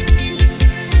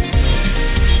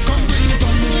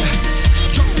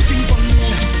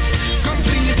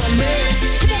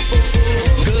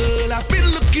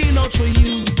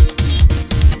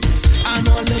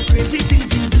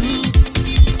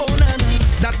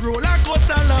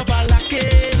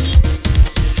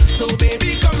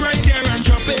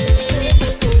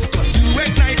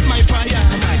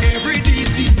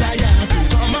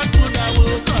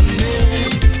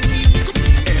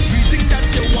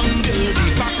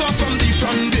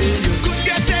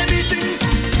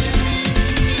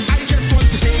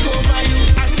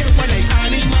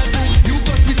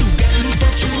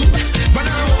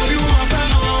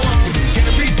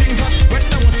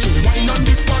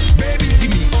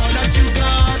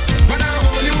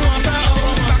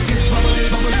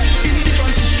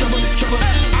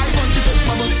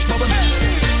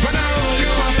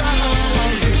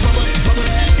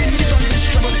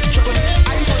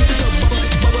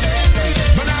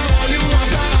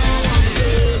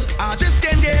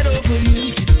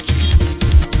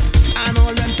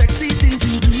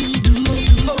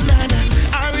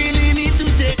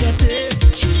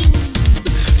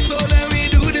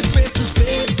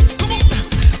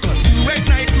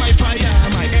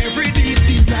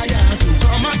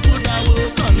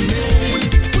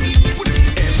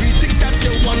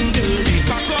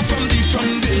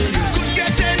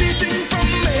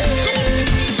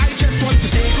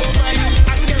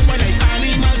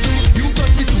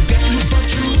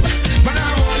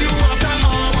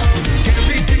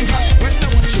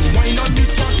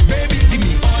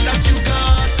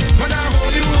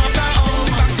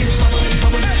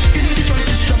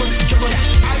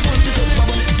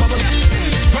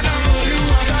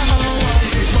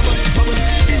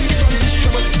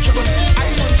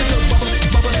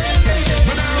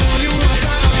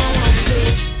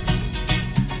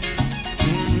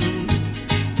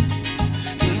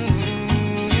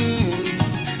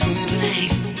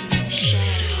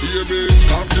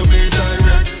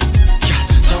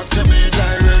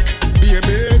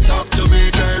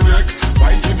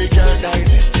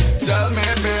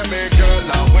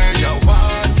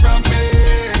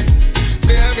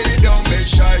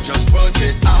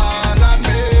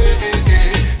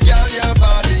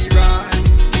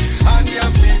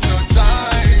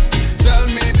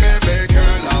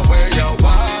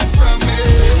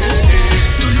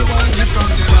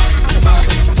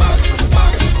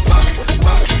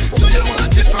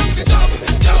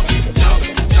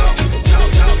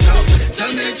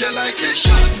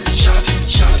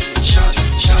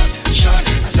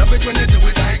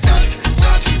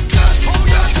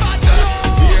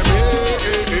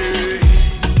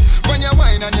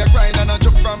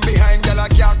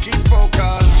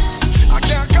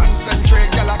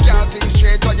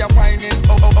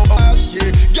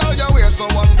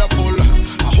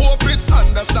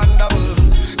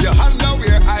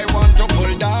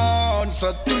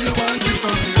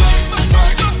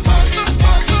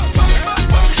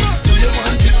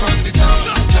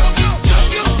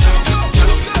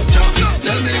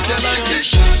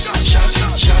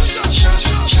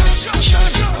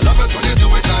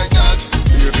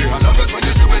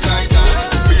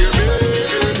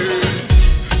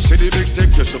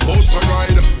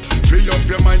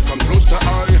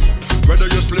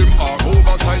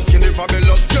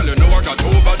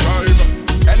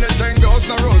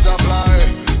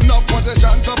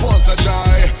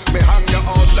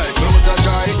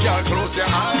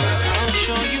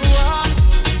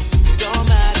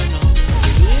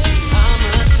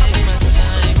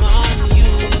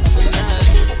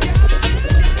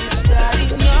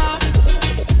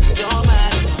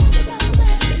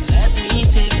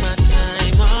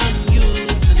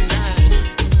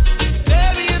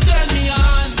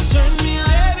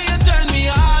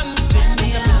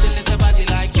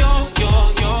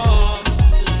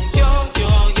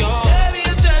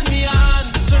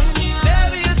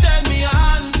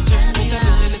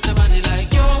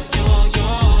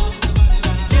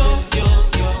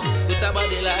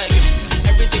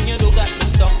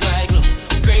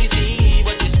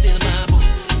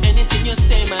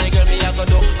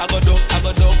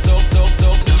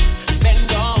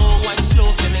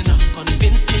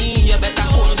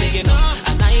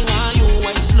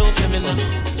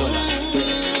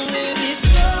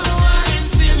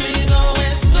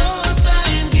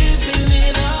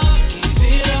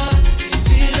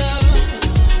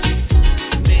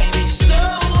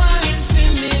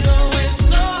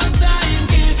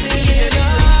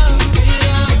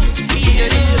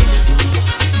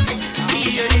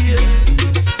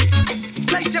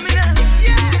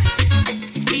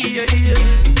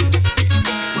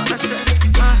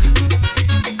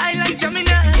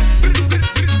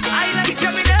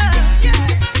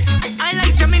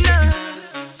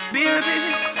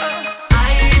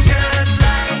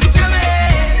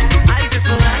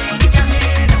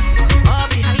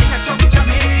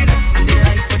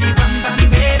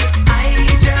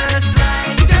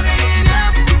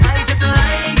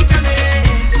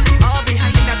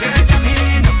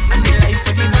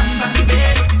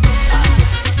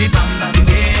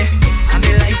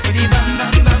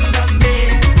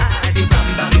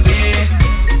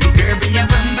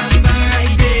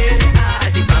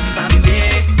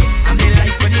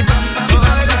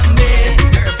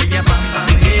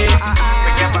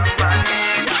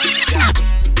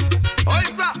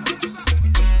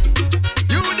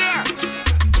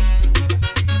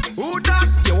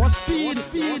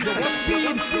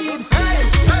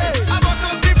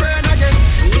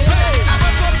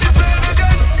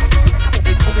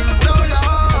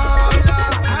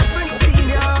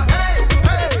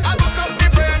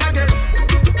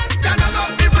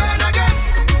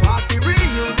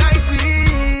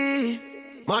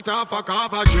 Matter fuck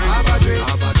off a drink.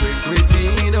 Have a drink with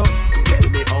me, you know. Tell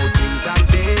me how things have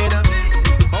been.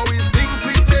 How is things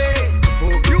with me?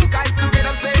 Hope you guys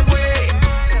together same way.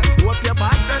 Hope your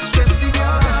boss not stressing you.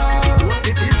 Hope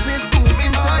the business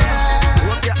booming to you.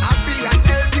 Hope you're happy and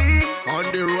healthy on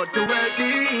the road to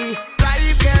wealthy.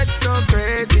 Life gets so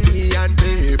crazy and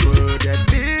people get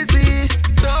busy.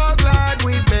 So glad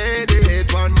we made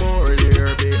it one more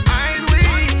year behind we.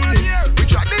 We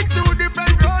trotting two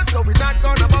different roads, so we not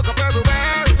gonna buck up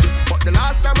everywhere. But the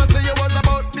last time I saw you was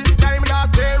about this time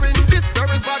last year in this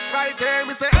very spot right here.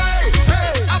 Me say, hey,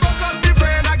 hey, I buck up the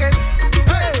brain again.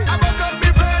 Hey, I buck up the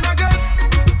brain again.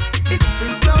 It's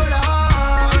been so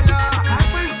long, I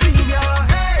haven't seen you.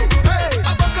 Hey, hey,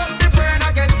 I buck up the brain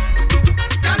again.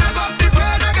 Can I go up the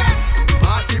brain again?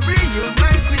 Party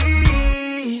reunite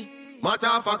me.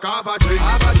 Matter fuck off a drink.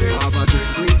 Have a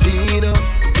drink with me, you know.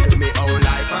 Tell me how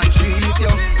life a treat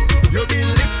you. You been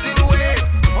lifting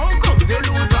weights. How comes you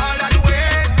lose all that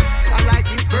weight? I like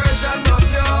this version of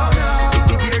you. You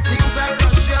see where things are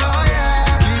rush you.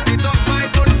 Keep it up, my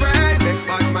good friend. Make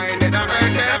bad minded and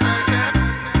hurt them.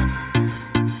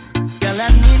 Girl,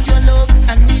 I need your love,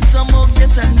 I need some hugs,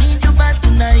 yes, I need you bad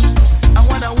tonight. I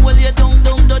wanna hold you down,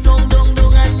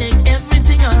 and make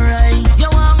everything alright.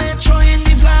 You want me throwing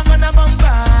the flag on the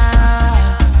bumper,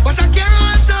 but I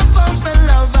can't stop up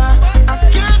below.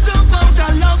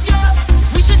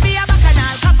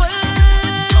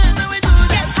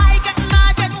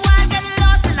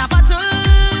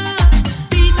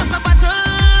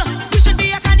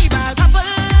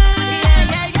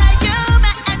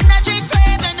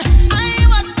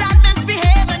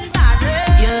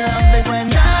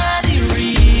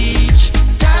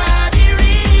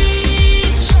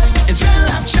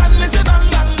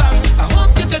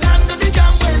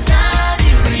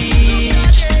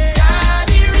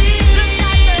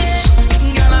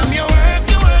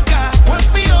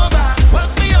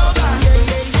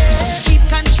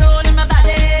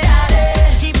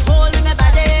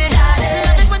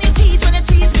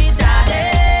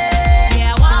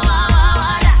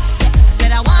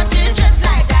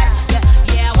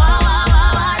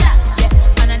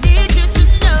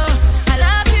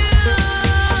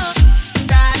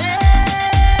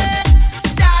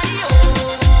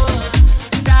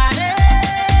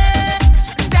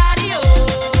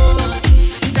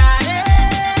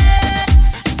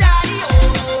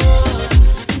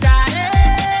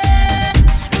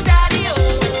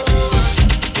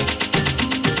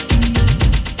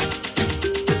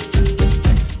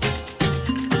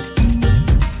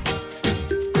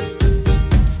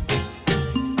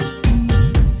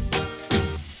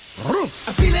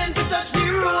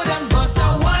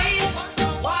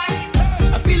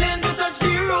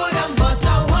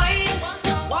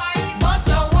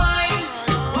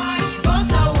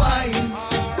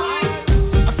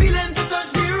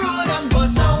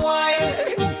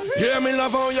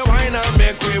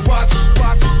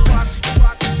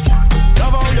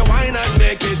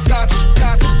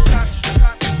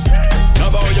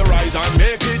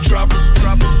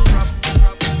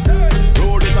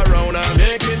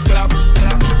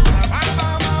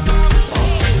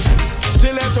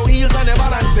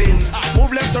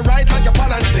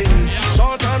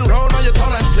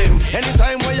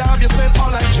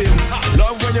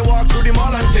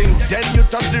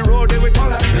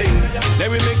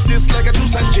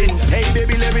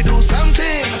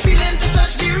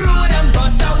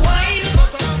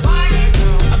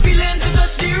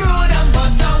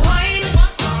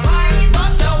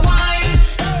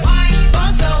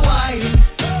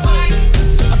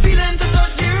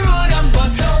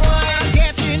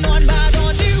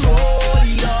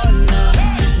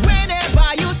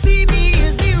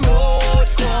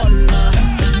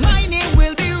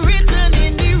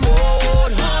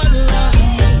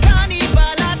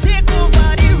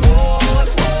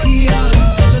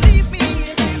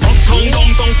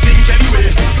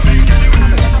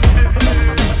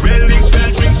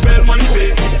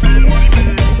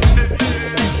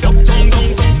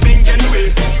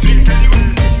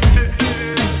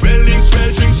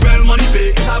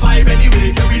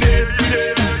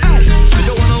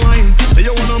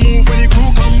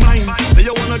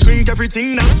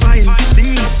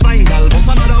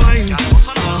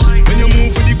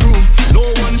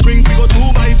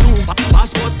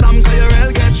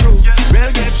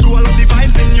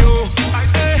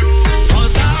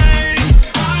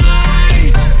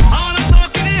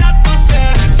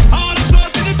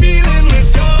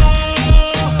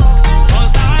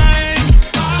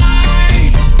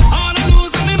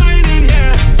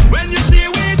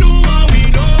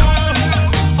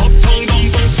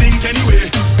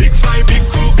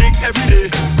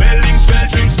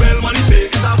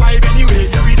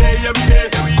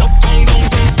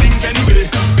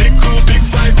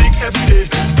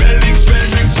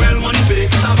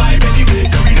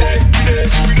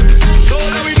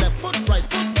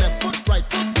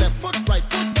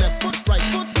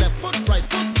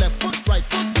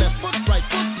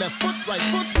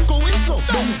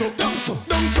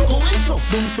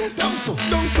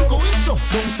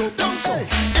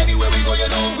 Anywhere we go, you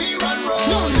know we run road.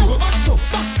 No. Go back so, go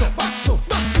back so,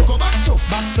 go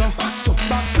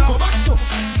back so.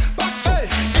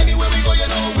 Anywhere we go, you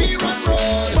know we run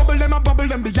road. Bubble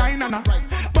them behind Nana.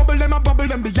 Bubble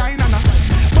them behind Nana.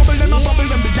 Bubble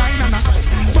them behind Nana.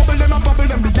 Bubble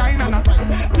them behind Nana.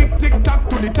 Tick tick tock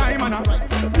to the time Nana.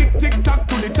 Tick tick tock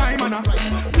to the time Nana.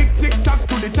 Tick tick tock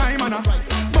to the time Nana.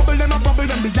 Bubble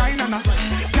them behind Nana.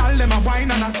 Call them a wine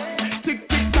Nana. Tick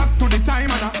tick tock to the time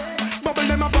Nana.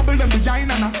 Bubble them behind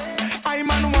Nana. I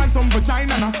man want some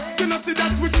vagina Nana. You know see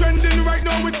that we trending right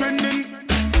now, we trending.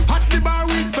 At the bar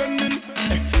we spending.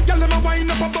 Girl them a wine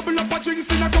up a bubble up a drinks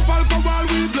in a cup alcohol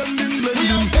we blending. We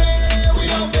out there. We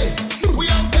out there. We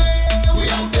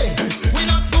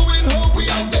not going home. We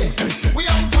out there. We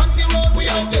out on the road. We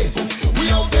out there. We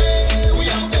out there. We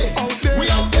out there. We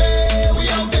out there.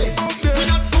 We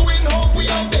not going home. We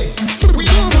out there. We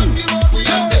out on the road. We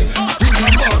out there. I think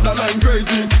I'm borderline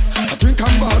crazy. I think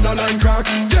I'm borderline crack.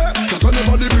 Yeah, just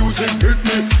whenever the music hit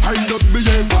me, I just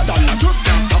behave bad and I just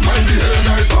can't stop. My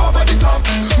behavior is over the top.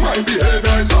 My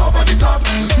behavior is over the top.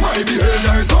 My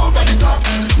behavior is over the top.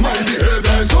 My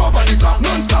behavior is over the top.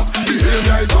 Non-stop.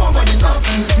 Behavior is over the top.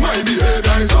 My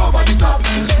behavior is over the top.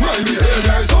 My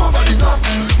behavior is over the top.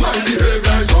 My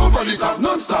behavior is over the top.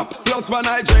 Non-stop. Plus when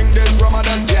I drink this rum, I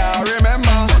just can't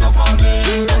remember.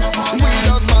 We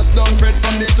just must don't fret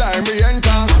from the time we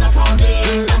enter.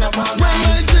 When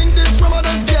I drink this rum, I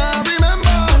just can't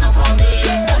remember.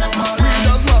 We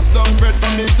just must don't fret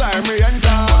from the time we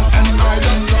enter. And I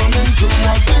just turn into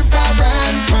a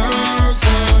different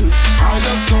person. I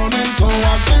just turn into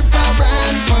a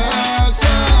different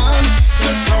person.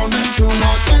 Just turn into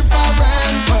a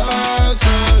different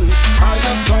person. I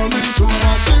just turn into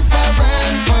a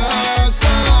different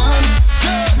person.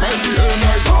 My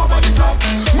behavior is over the top.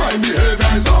 My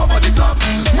behavior is over the top.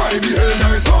 My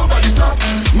behavior is over the top.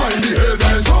 My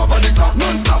behavior is over the top.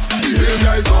 Non-stop.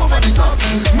 Behavior is over the top.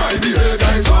 My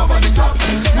behavior is over the top.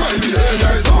 My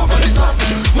behavior is over the top.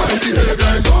 My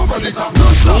behavior is over the top.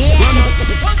 Non-stop.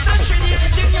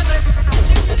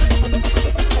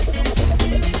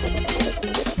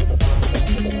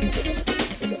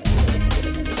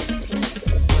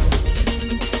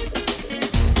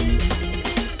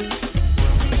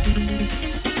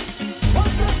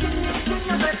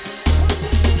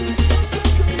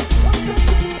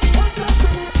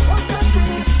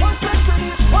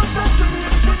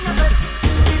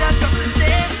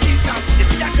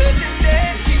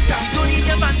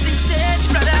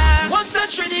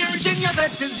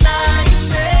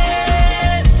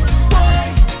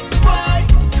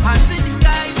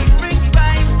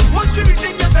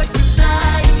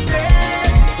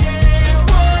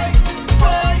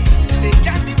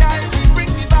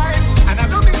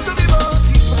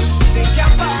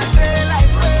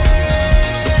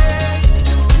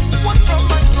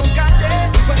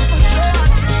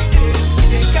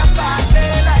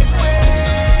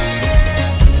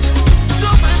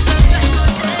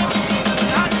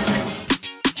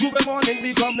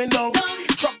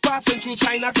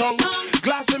 Chinatown,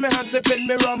 glass in my hand, sipping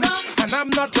me rum, and I'm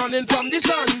not running from the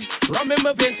sun. Rum in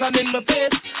my veins and in my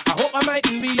face. I hope I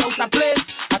mightn't be out of place.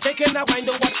 I take in that wine,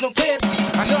 don't watch no face.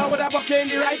 I know I would have walked in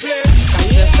the right place.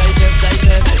 Digest.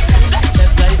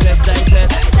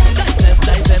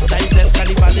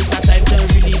 Carnival is a time to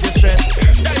relieve the stress.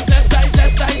 Digest.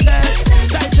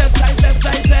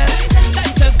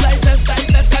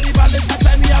 Carnival is a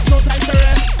time we have no time to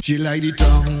rest. She like the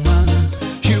tongue man.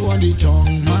 She want the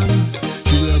tongue man.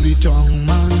 She love the tongue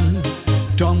man.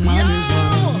 Tongue man is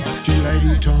man. She like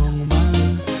the tongue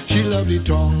man. She love the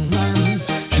tongue man.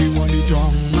 She want the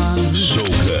tongue man.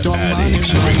 Soca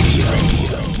Addicts Radio.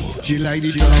 She like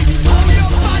the tongue man.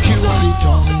 She want the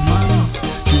tongue man.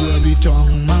 She love the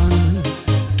tongue man.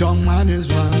 Tongue man is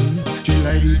man. She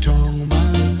like the tongue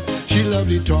man. She love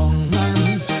the tongue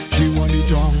man. She want the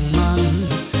tongue man.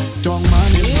 Tongue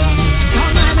man is man.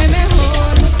 Tongue man in me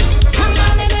hold. Tongue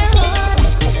man in me hold.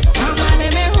 Tongue man in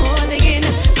me hold again. I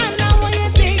know what you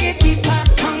think it deeper.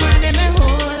 Tongue man in me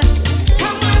hold.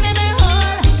 Tongue man in me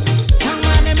hold. Tongue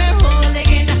man in me hold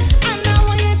again. I know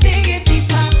what you think it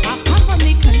deeper. I come from the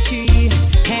country,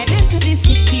 heading to the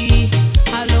city.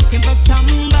 I'm looking for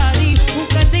somebody who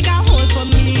could dig a hole for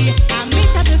me. I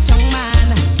meet up this young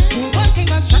man who working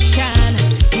construction.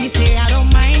 He say I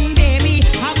don't mind, baby.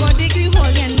 I go dig the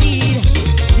hole you need.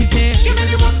 He say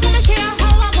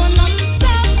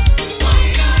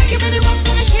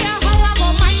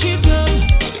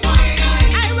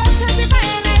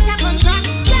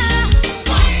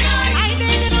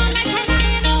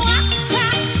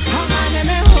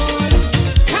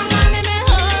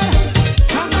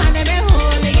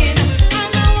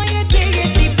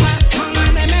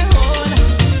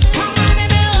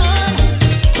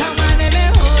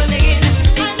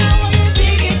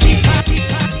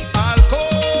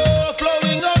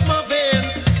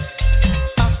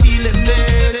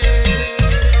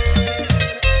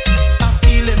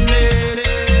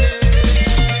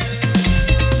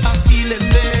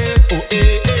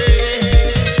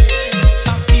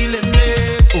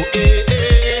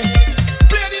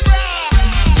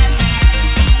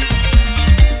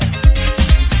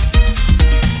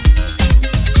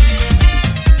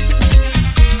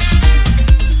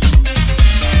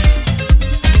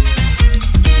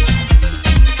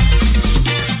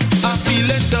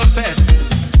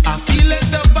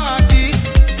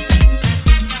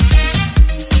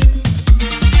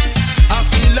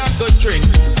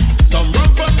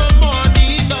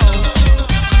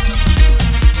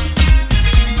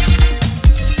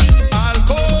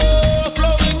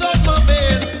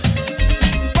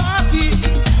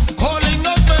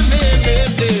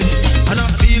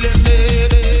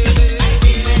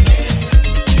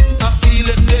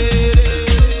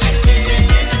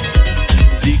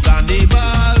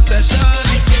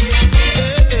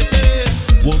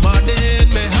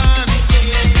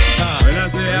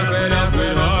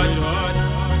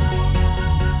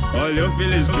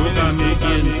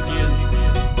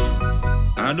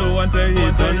I don't want to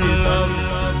hate on love,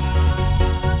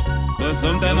 but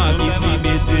sometimes I keep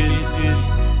debating.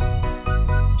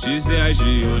 She say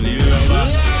she only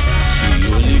lover, she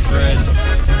only friend.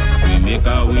 We make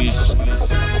a wish,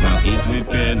 mark it with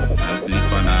pen. I sleep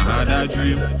and I had a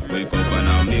dream, wake up and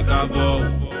I make a vow.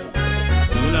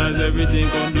 Soon as everything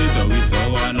complete, we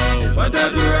saw one now. What I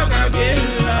do wrong again,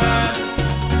 Lord?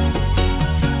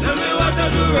 Tell me what I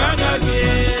do wrong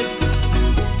again.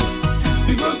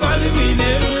 People calling me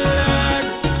name, Lord.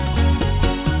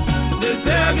 They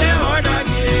say I get hard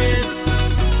again.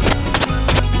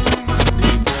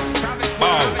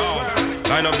 Bow,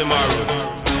 line up the marrow.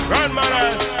 Run,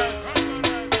 man.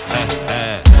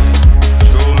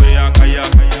 Show me a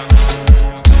kayak.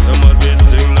 There must be a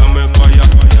thing that make fire.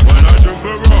 When I drink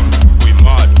the rum, we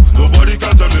mad. Nobody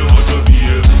can tell me how to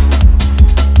behave.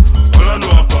 All I know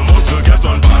I come out to get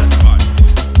on bad.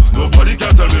 Nobody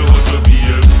can tell me how to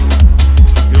behave.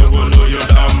 You gon' know your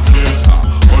damn place.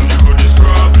 On the road is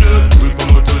problem. We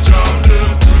come out to jam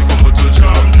them. We come out to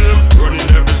jam them. Running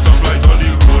every stoplight on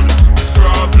the road. It's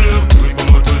problem. We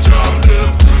come out to jam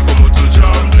them. We come out to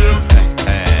jam them.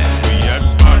 We head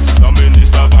bad. Some in the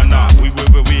savannah. We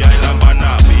island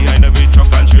banner. Behind every truck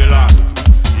and trailer.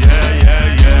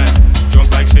 Yeah.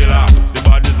 Drunk like sailor. The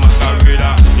baddest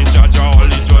masquerader. In charge of all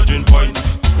the judging point.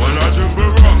 When I drink the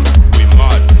rum, we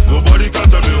mad. Nobody can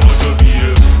tell me how to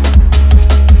behave.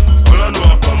 All I know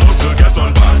I come out to get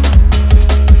on bad.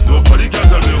 Nobody can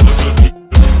tell me how to behave.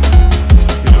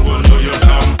 You gon' know your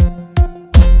damn.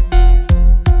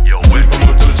 Yo, we come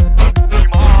out to jam. We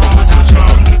come out to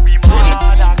jam.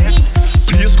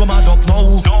 Please come and up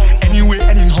now. Anyway,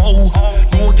 anyhow.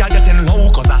 No girl getting low,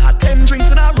 cause I had 10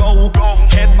 drinks in a row.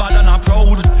 Head bad and I'm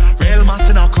proud. Real mass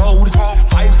in a crowd.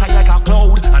 Vibes high like a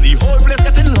cloud. And the whole place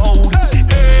getting loud.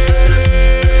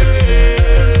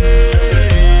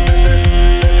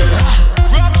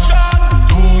 Rockshan,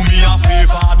 do me a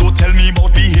favor, don't tell me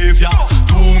about behavior.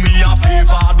 Do me a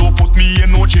favor, don't put me in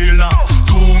no jail now.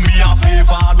 Do me a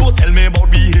favor, don't tell me about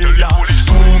behavior.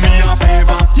 Do me a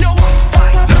favor, yo.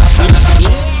 Last time that I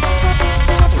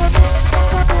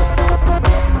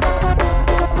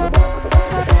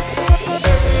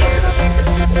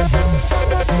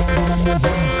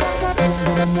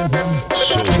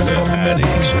Soca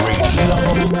Addicts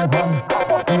Radio.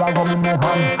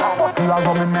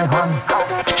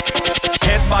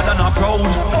 head bad and I'm proud.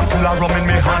 Till I rum in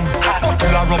me hand.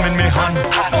 Till I rum in me hand.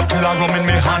 Till I rum in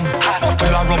me hand.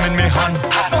 Till I rum in me hand.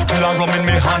 Till I rum in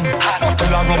me hand.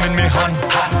 Till I rum in me hand.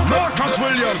 Marcus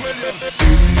Williams.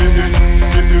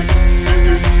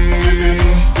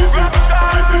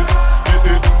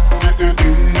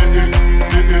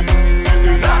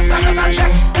 Last time that I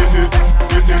check.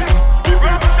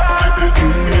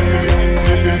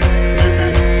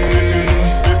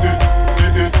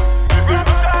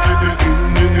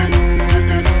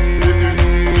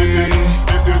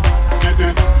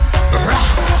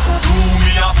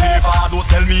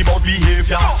 Tell me about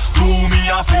behavior. Do me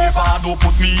a favor, don't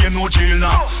put me in no jail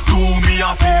now. Do me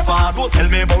a favor, don't tell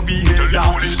me about behavior.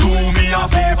 Do me a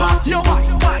favor, yo why?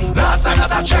 Last time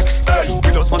that I check,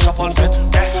 we just mash up all fit.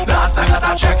 Last time that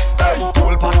I check,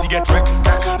 whole party get wrecked.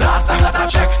 Last time that I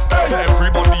check,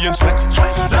 everybody in sweat.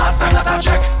 Last time that I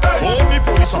check, oh me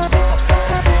police upset.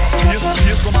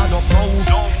 Please come and up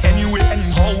now. Anyway,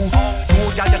 anyhow, no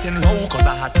girl getting low, cause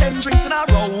I had 10 drinks in a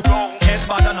row. Head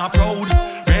bad and I'm proud.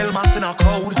 Real mass in a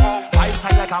crowd, vibes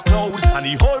high like a cloud, and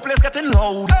the whole place getting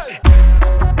loud.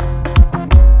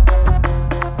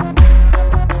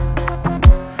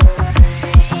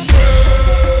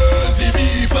 Crazy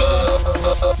people.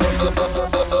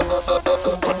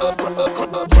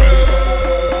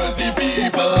 Crazy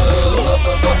people.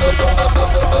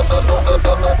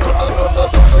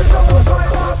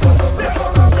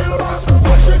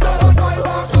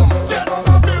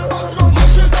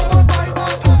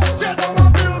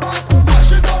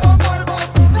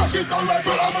 Rock it down like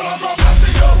blah blah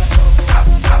blah.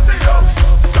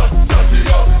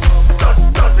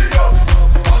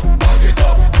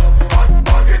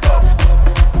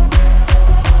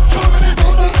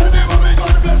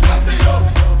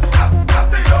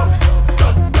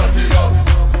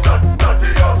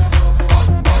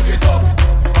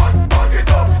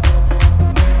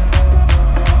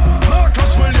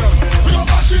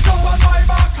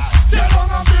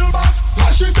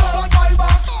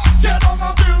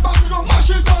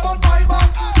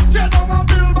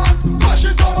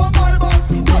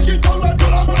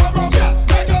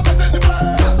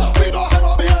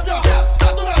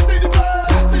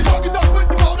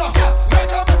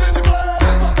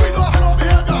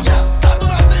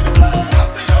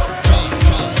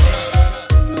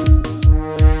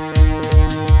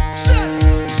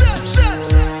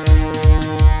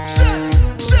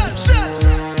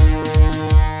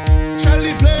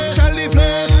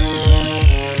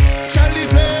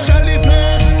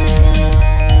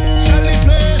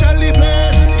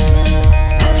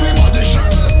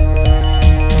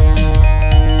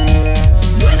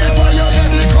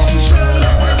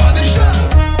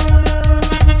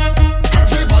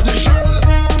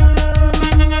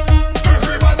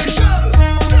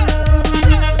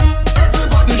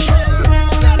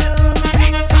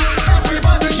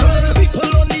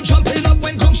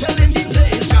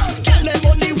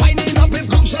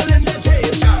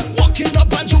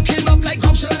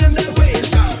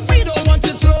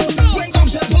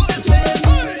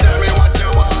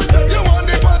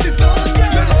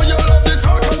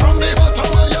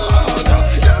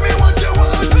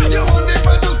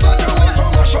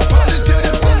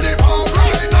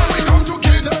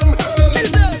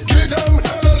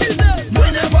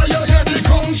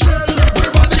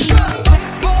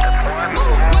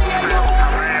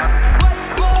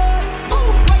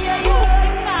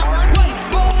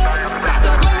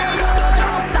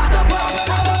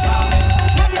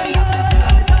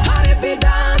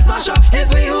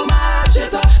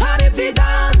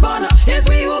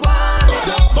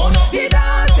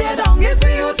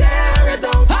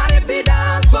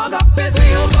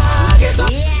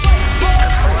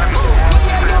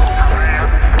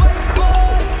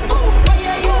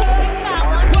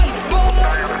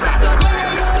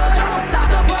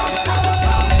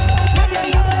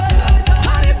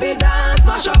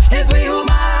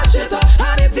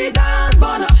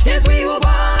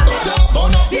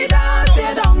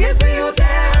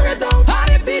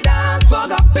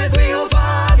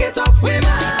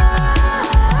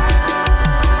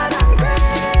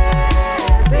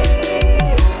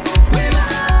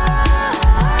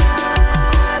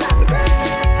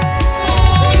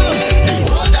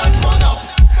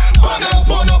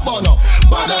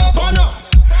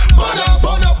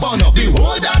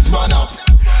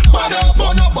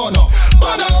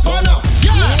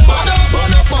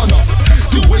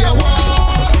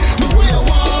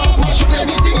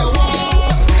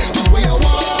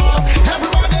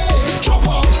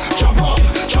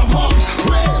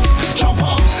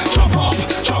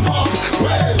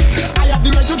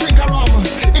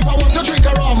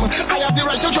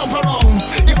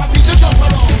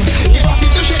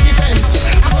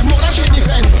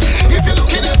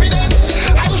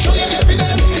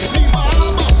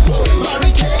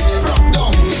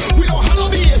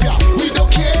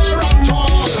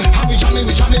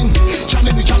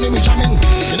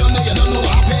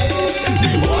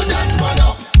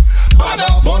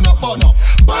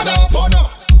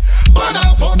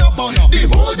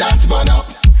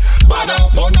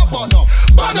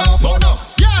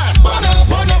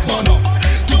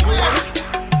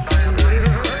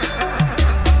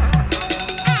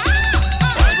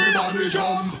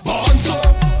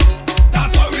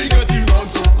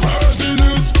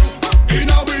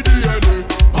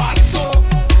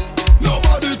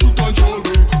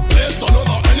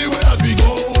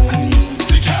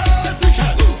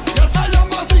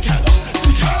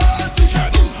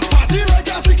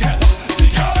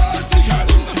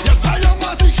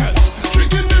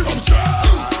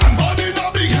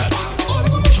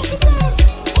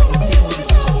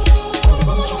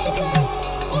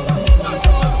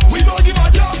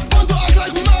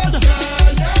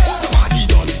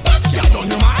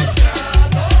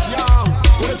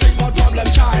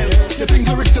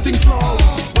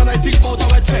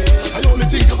 get vexed. I only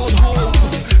think about hoes.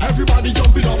 Everybody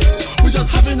jumping up, we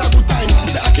just having a good time.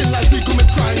 They acting like we commit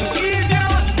crime.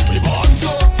 Idiot, we born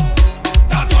so.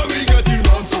 That's how we get in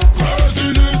on so.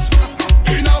 Craziness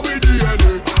in our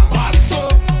DNA. Bad so.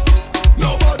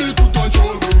 Nobody could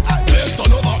control me. Let's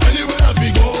turn over anywhere that we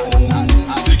go.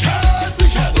 Sick head,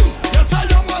 sick head. Yes, I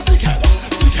am a sick head.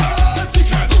 Sick head, sick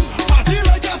head. Party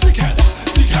like a sick head.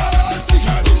 Sick head, sick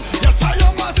head. Yes, I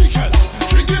am a sick head.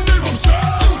 Drinking the rum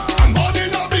strong and body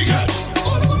not big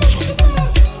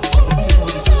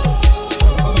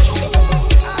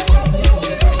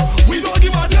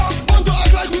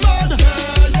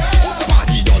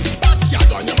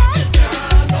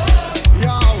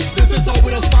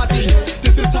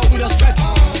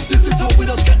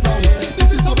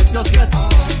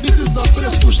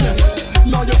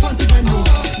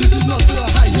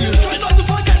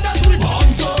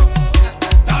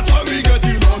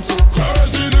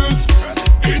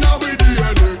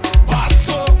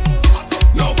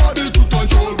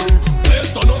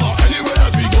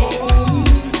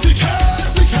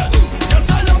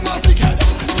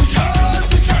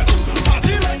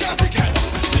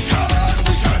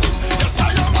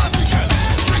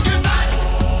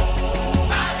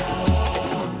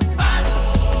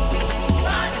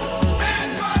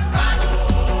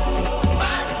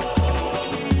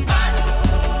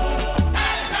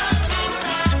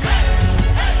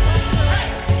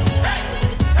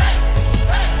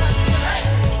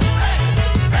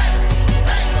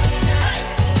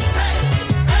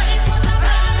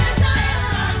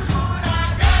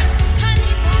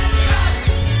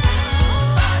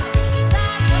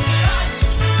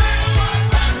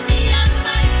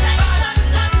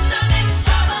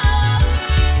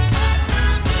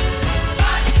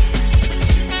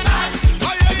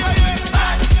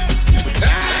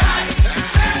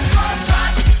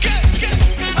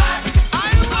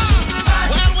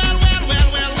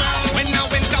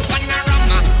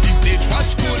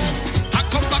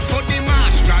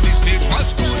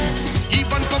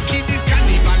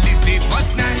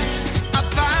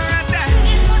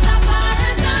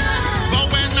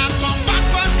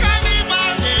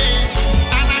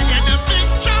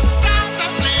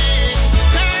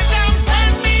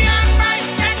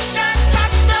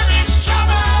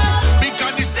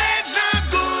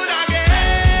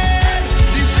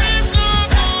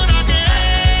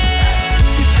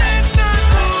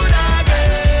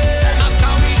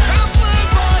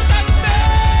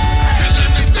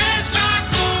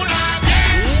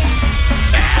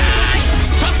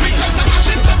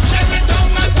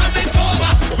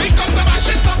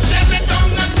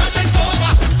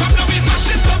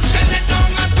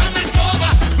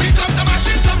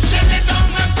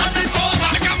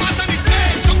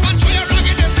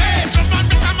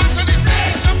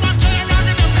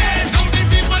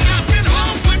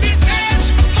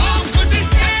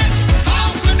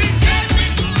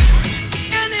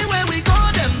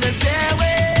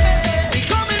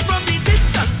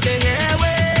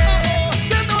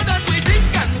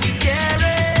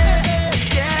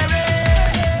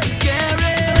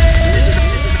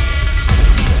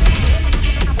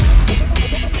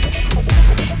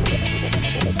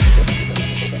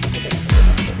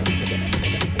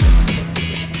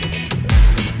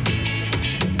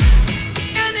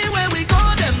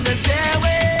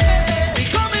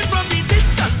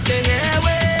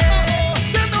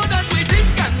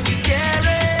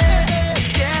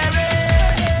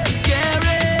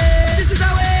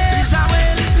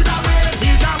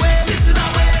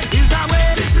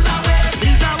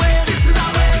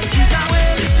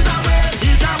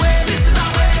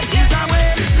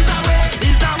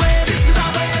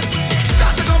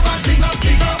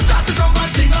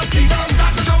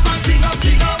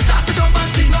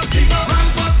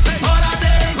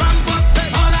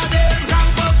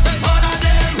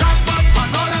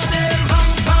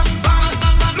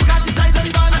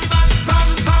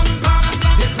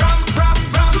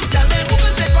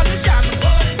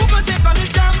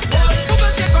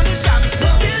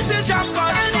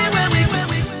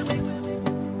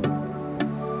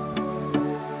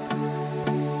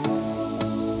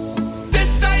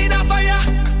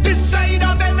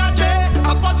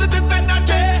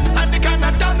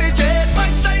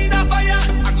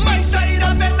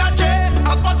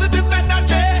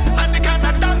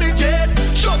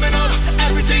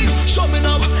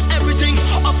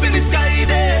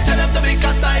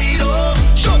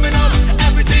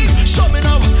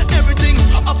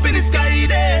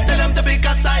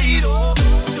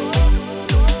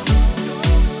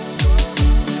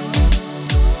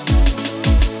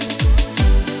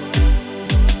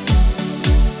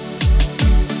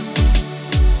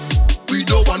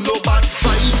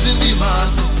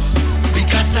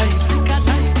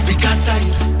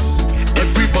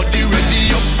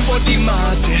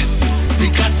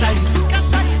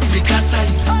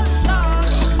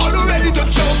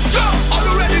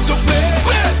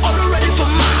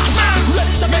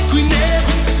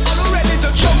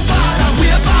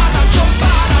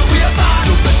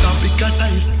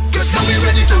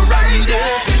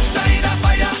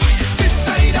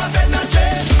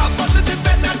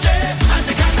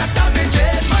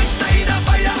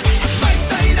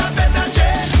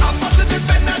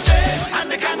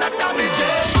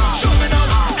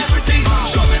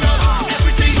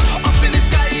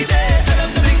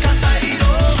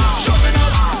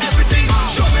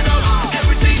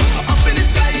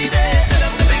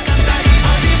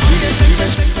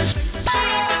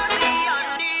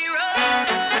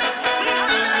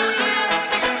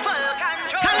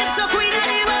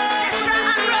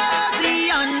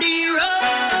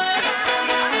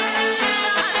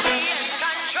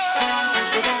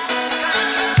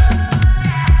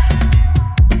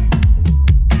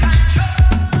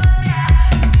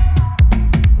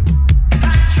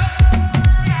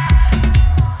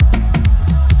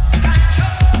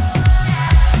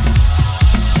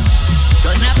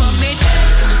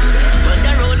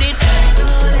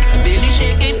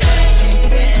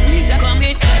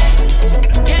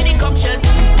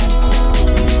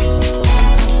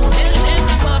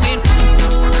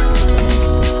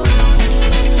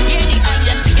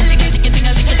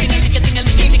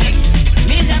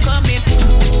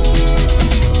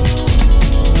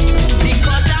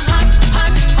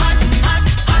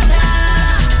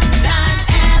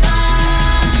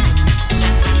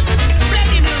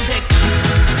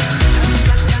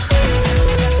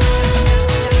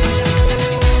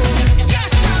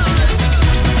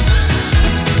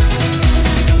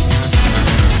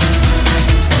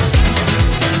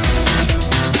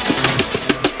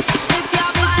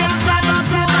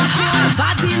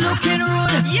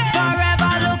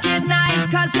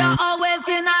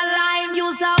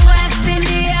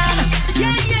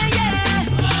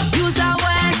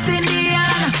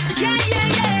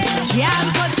Girl,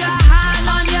 put your hand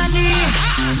on your knee,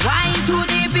 wine to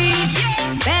the beat,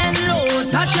 bend low,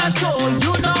 touch your toe.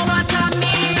 You know what I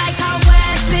mean, like a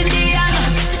West Indian.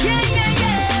 Yeah, yeah,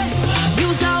 yeah.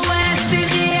 Use a West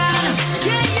Indian.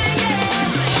 Yeah, yeah, yeah.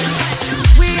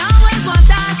 We always want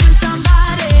to dance with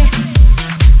somebody.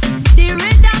 The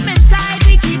rhythm inside,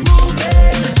 we keep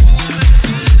moving.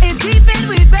 It deep in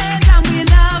we veins and we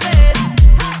love it.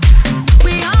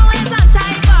 We always on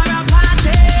time for a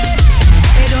party.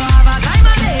 They don't have a time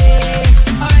of day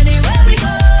or anywhere we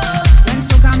go. When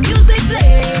soca music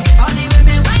play, all the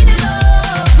women winding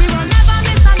up. We will never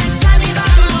miss a next carnival.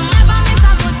 We will never miss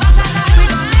a good bacchanal. We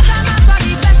don't let them ask for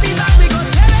the festival. We go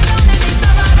tear it down in the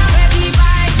savannah. Where the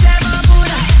vibes ever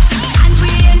good and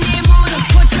we in the mood.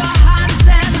 Put your hands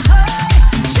them high,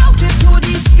 shout it to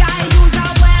the sky. Use a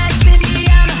West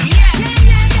Indian. Yeah,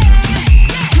 yeah,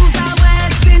 yeah. Use a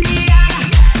West Indian.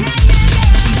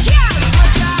 Yeah,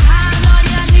 put your hand on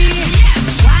your knee,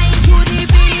 wine to the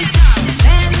beat,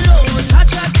 bend low,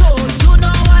 touch your toe. You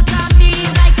know what I mean,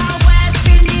 like a West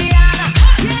Indian.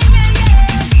 Yeah, yeah,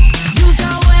 yeah. Use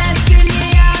a West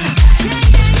Indian. Yeah,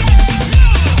 yeah,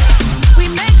 yeah. We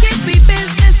make it be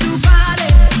business to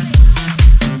party.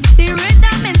 The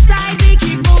rhythm inside we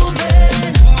keep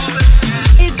moving.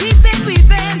 It deep in we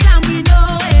veins and we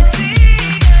know it.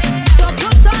 So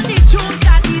put on the tunes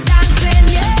that we dancing,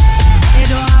 yeah. They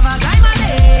don't have a time of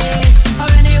day or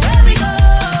anywhere we go.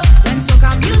 When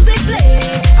soca music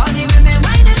play, all the women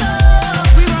winding up.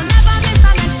 We will never miss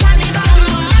a next carnival. We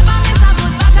will never miss a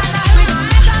good bacchanal. We don't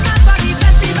let them ask for the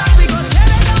festival. We go tear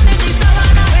it down in the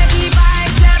savannah. Where the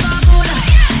vibes ever good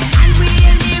and we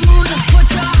in the mood. Put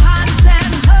your hands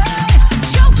them high,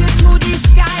 shout it to the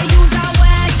sky. Use a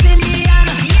West Indian.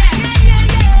 Yeah, yeah,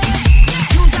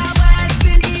 yeah. Use a West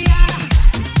Indian.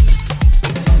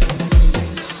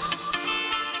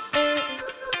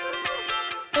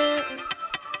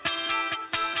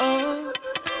 Oh,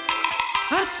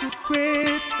 I'm so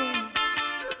grateful.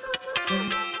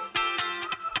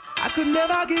 I could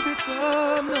never give it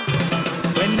up, no.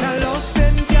 When I lost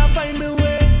and can't find my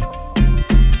way,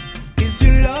 is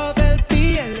your love help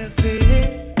me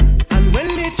elevate? And when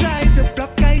they try to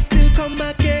block, I still come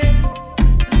again.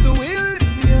 It's the way you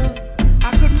lift me up.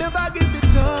 I could never give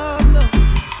it up, no.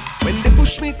 When they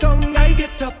push me down, I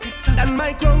get up. Stand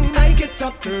my ground, I get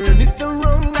up. Turn it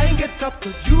around, I get up.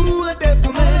 Cause you are there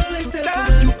for me.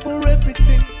 Thank you for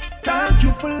everything. Thank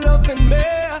you for loving me.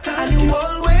 And you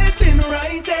always been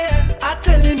right there. I'm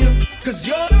telling you, cause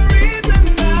you're the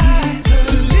reason I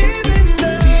believe in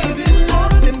love.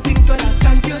 All them things, but I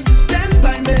thank you. Stand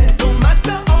by me. No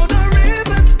matter all the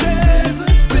rivers,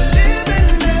 we live and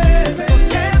live. For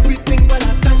everything, but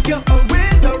I thank you.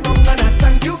 Always around, and I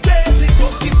thank you, baby.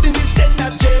 For giving this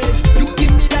energy. You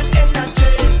give me that energy.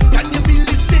 Can you feel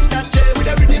this energy? With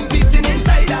a rhythm beating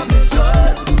inside of my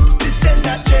soul. This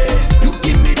energy. You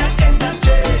give me that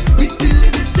energy. We feel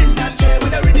this energy.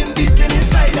 With a rhythm beating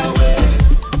inside our way.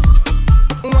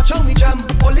 Watch how we jam,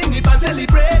 holding it and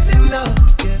celebrating love.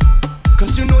 Yeah.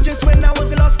 Cause you know just when I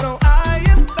was lost, now I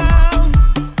am found.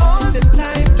 All the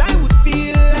times I would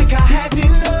feel like I had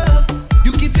in love.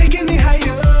 You keep taking me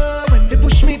higher. When they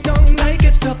push me down, I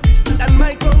get up. And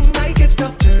my ground, I get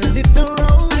up. Turn it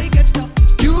around, I get up.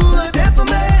 You are there for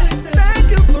me. Thank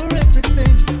you for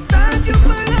everything. Thank you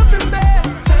for loving me.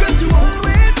 Cause you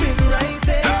always been right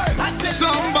there. I tell you.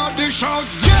 Somebody shout,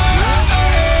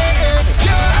 yeah,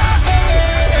 yeah,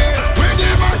 with the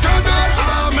Bacchanal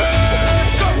Army.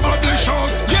 Somebody shout,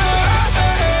 yeah,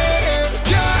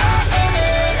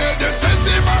 yeah, this is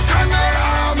the Bacchanal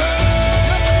Army.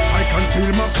 I can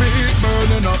feel my feet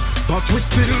burning up, but we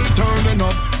still turning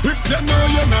up. If you know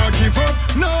you're not give up,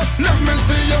 no, let me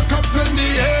see your cups in the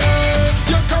air.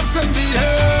 Your cups in the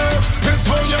air. It's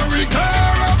how you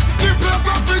repair up the place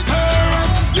of return.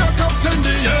 Your cups in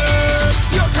the air.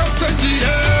 Your cups in the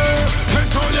air.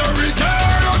 It's how you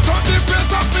repair up to the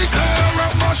place of return.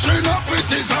 Mashing up with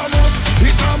his amos.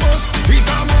 His amos. His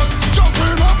amos.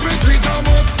 Jumping up with his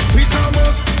amos. His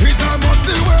amos. His amos.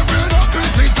 Still wearing up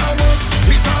with his amos.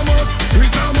 His amos.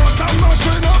 His amos. I'm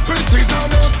mashing up with his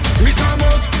amos. His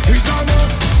amos. His amos.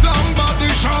 Somebody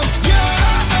shout,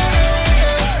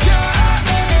 yeah.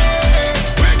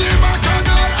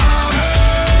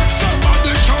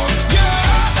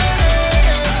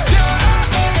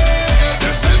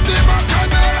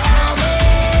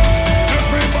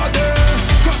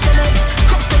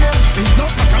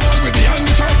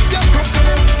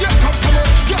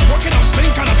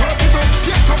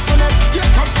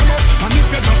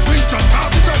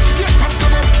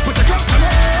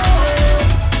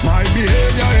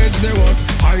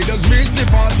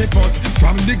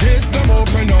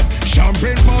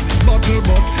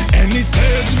 bus. Any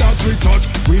stage that we touch,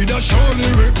 we da surely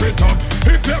rip it up.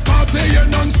 If you party, you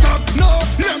non-stop. No,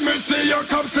 let me see your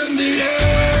cups in the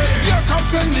air. Your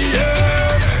cups in the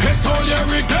air. It's all you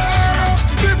require.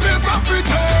 The place of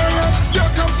it.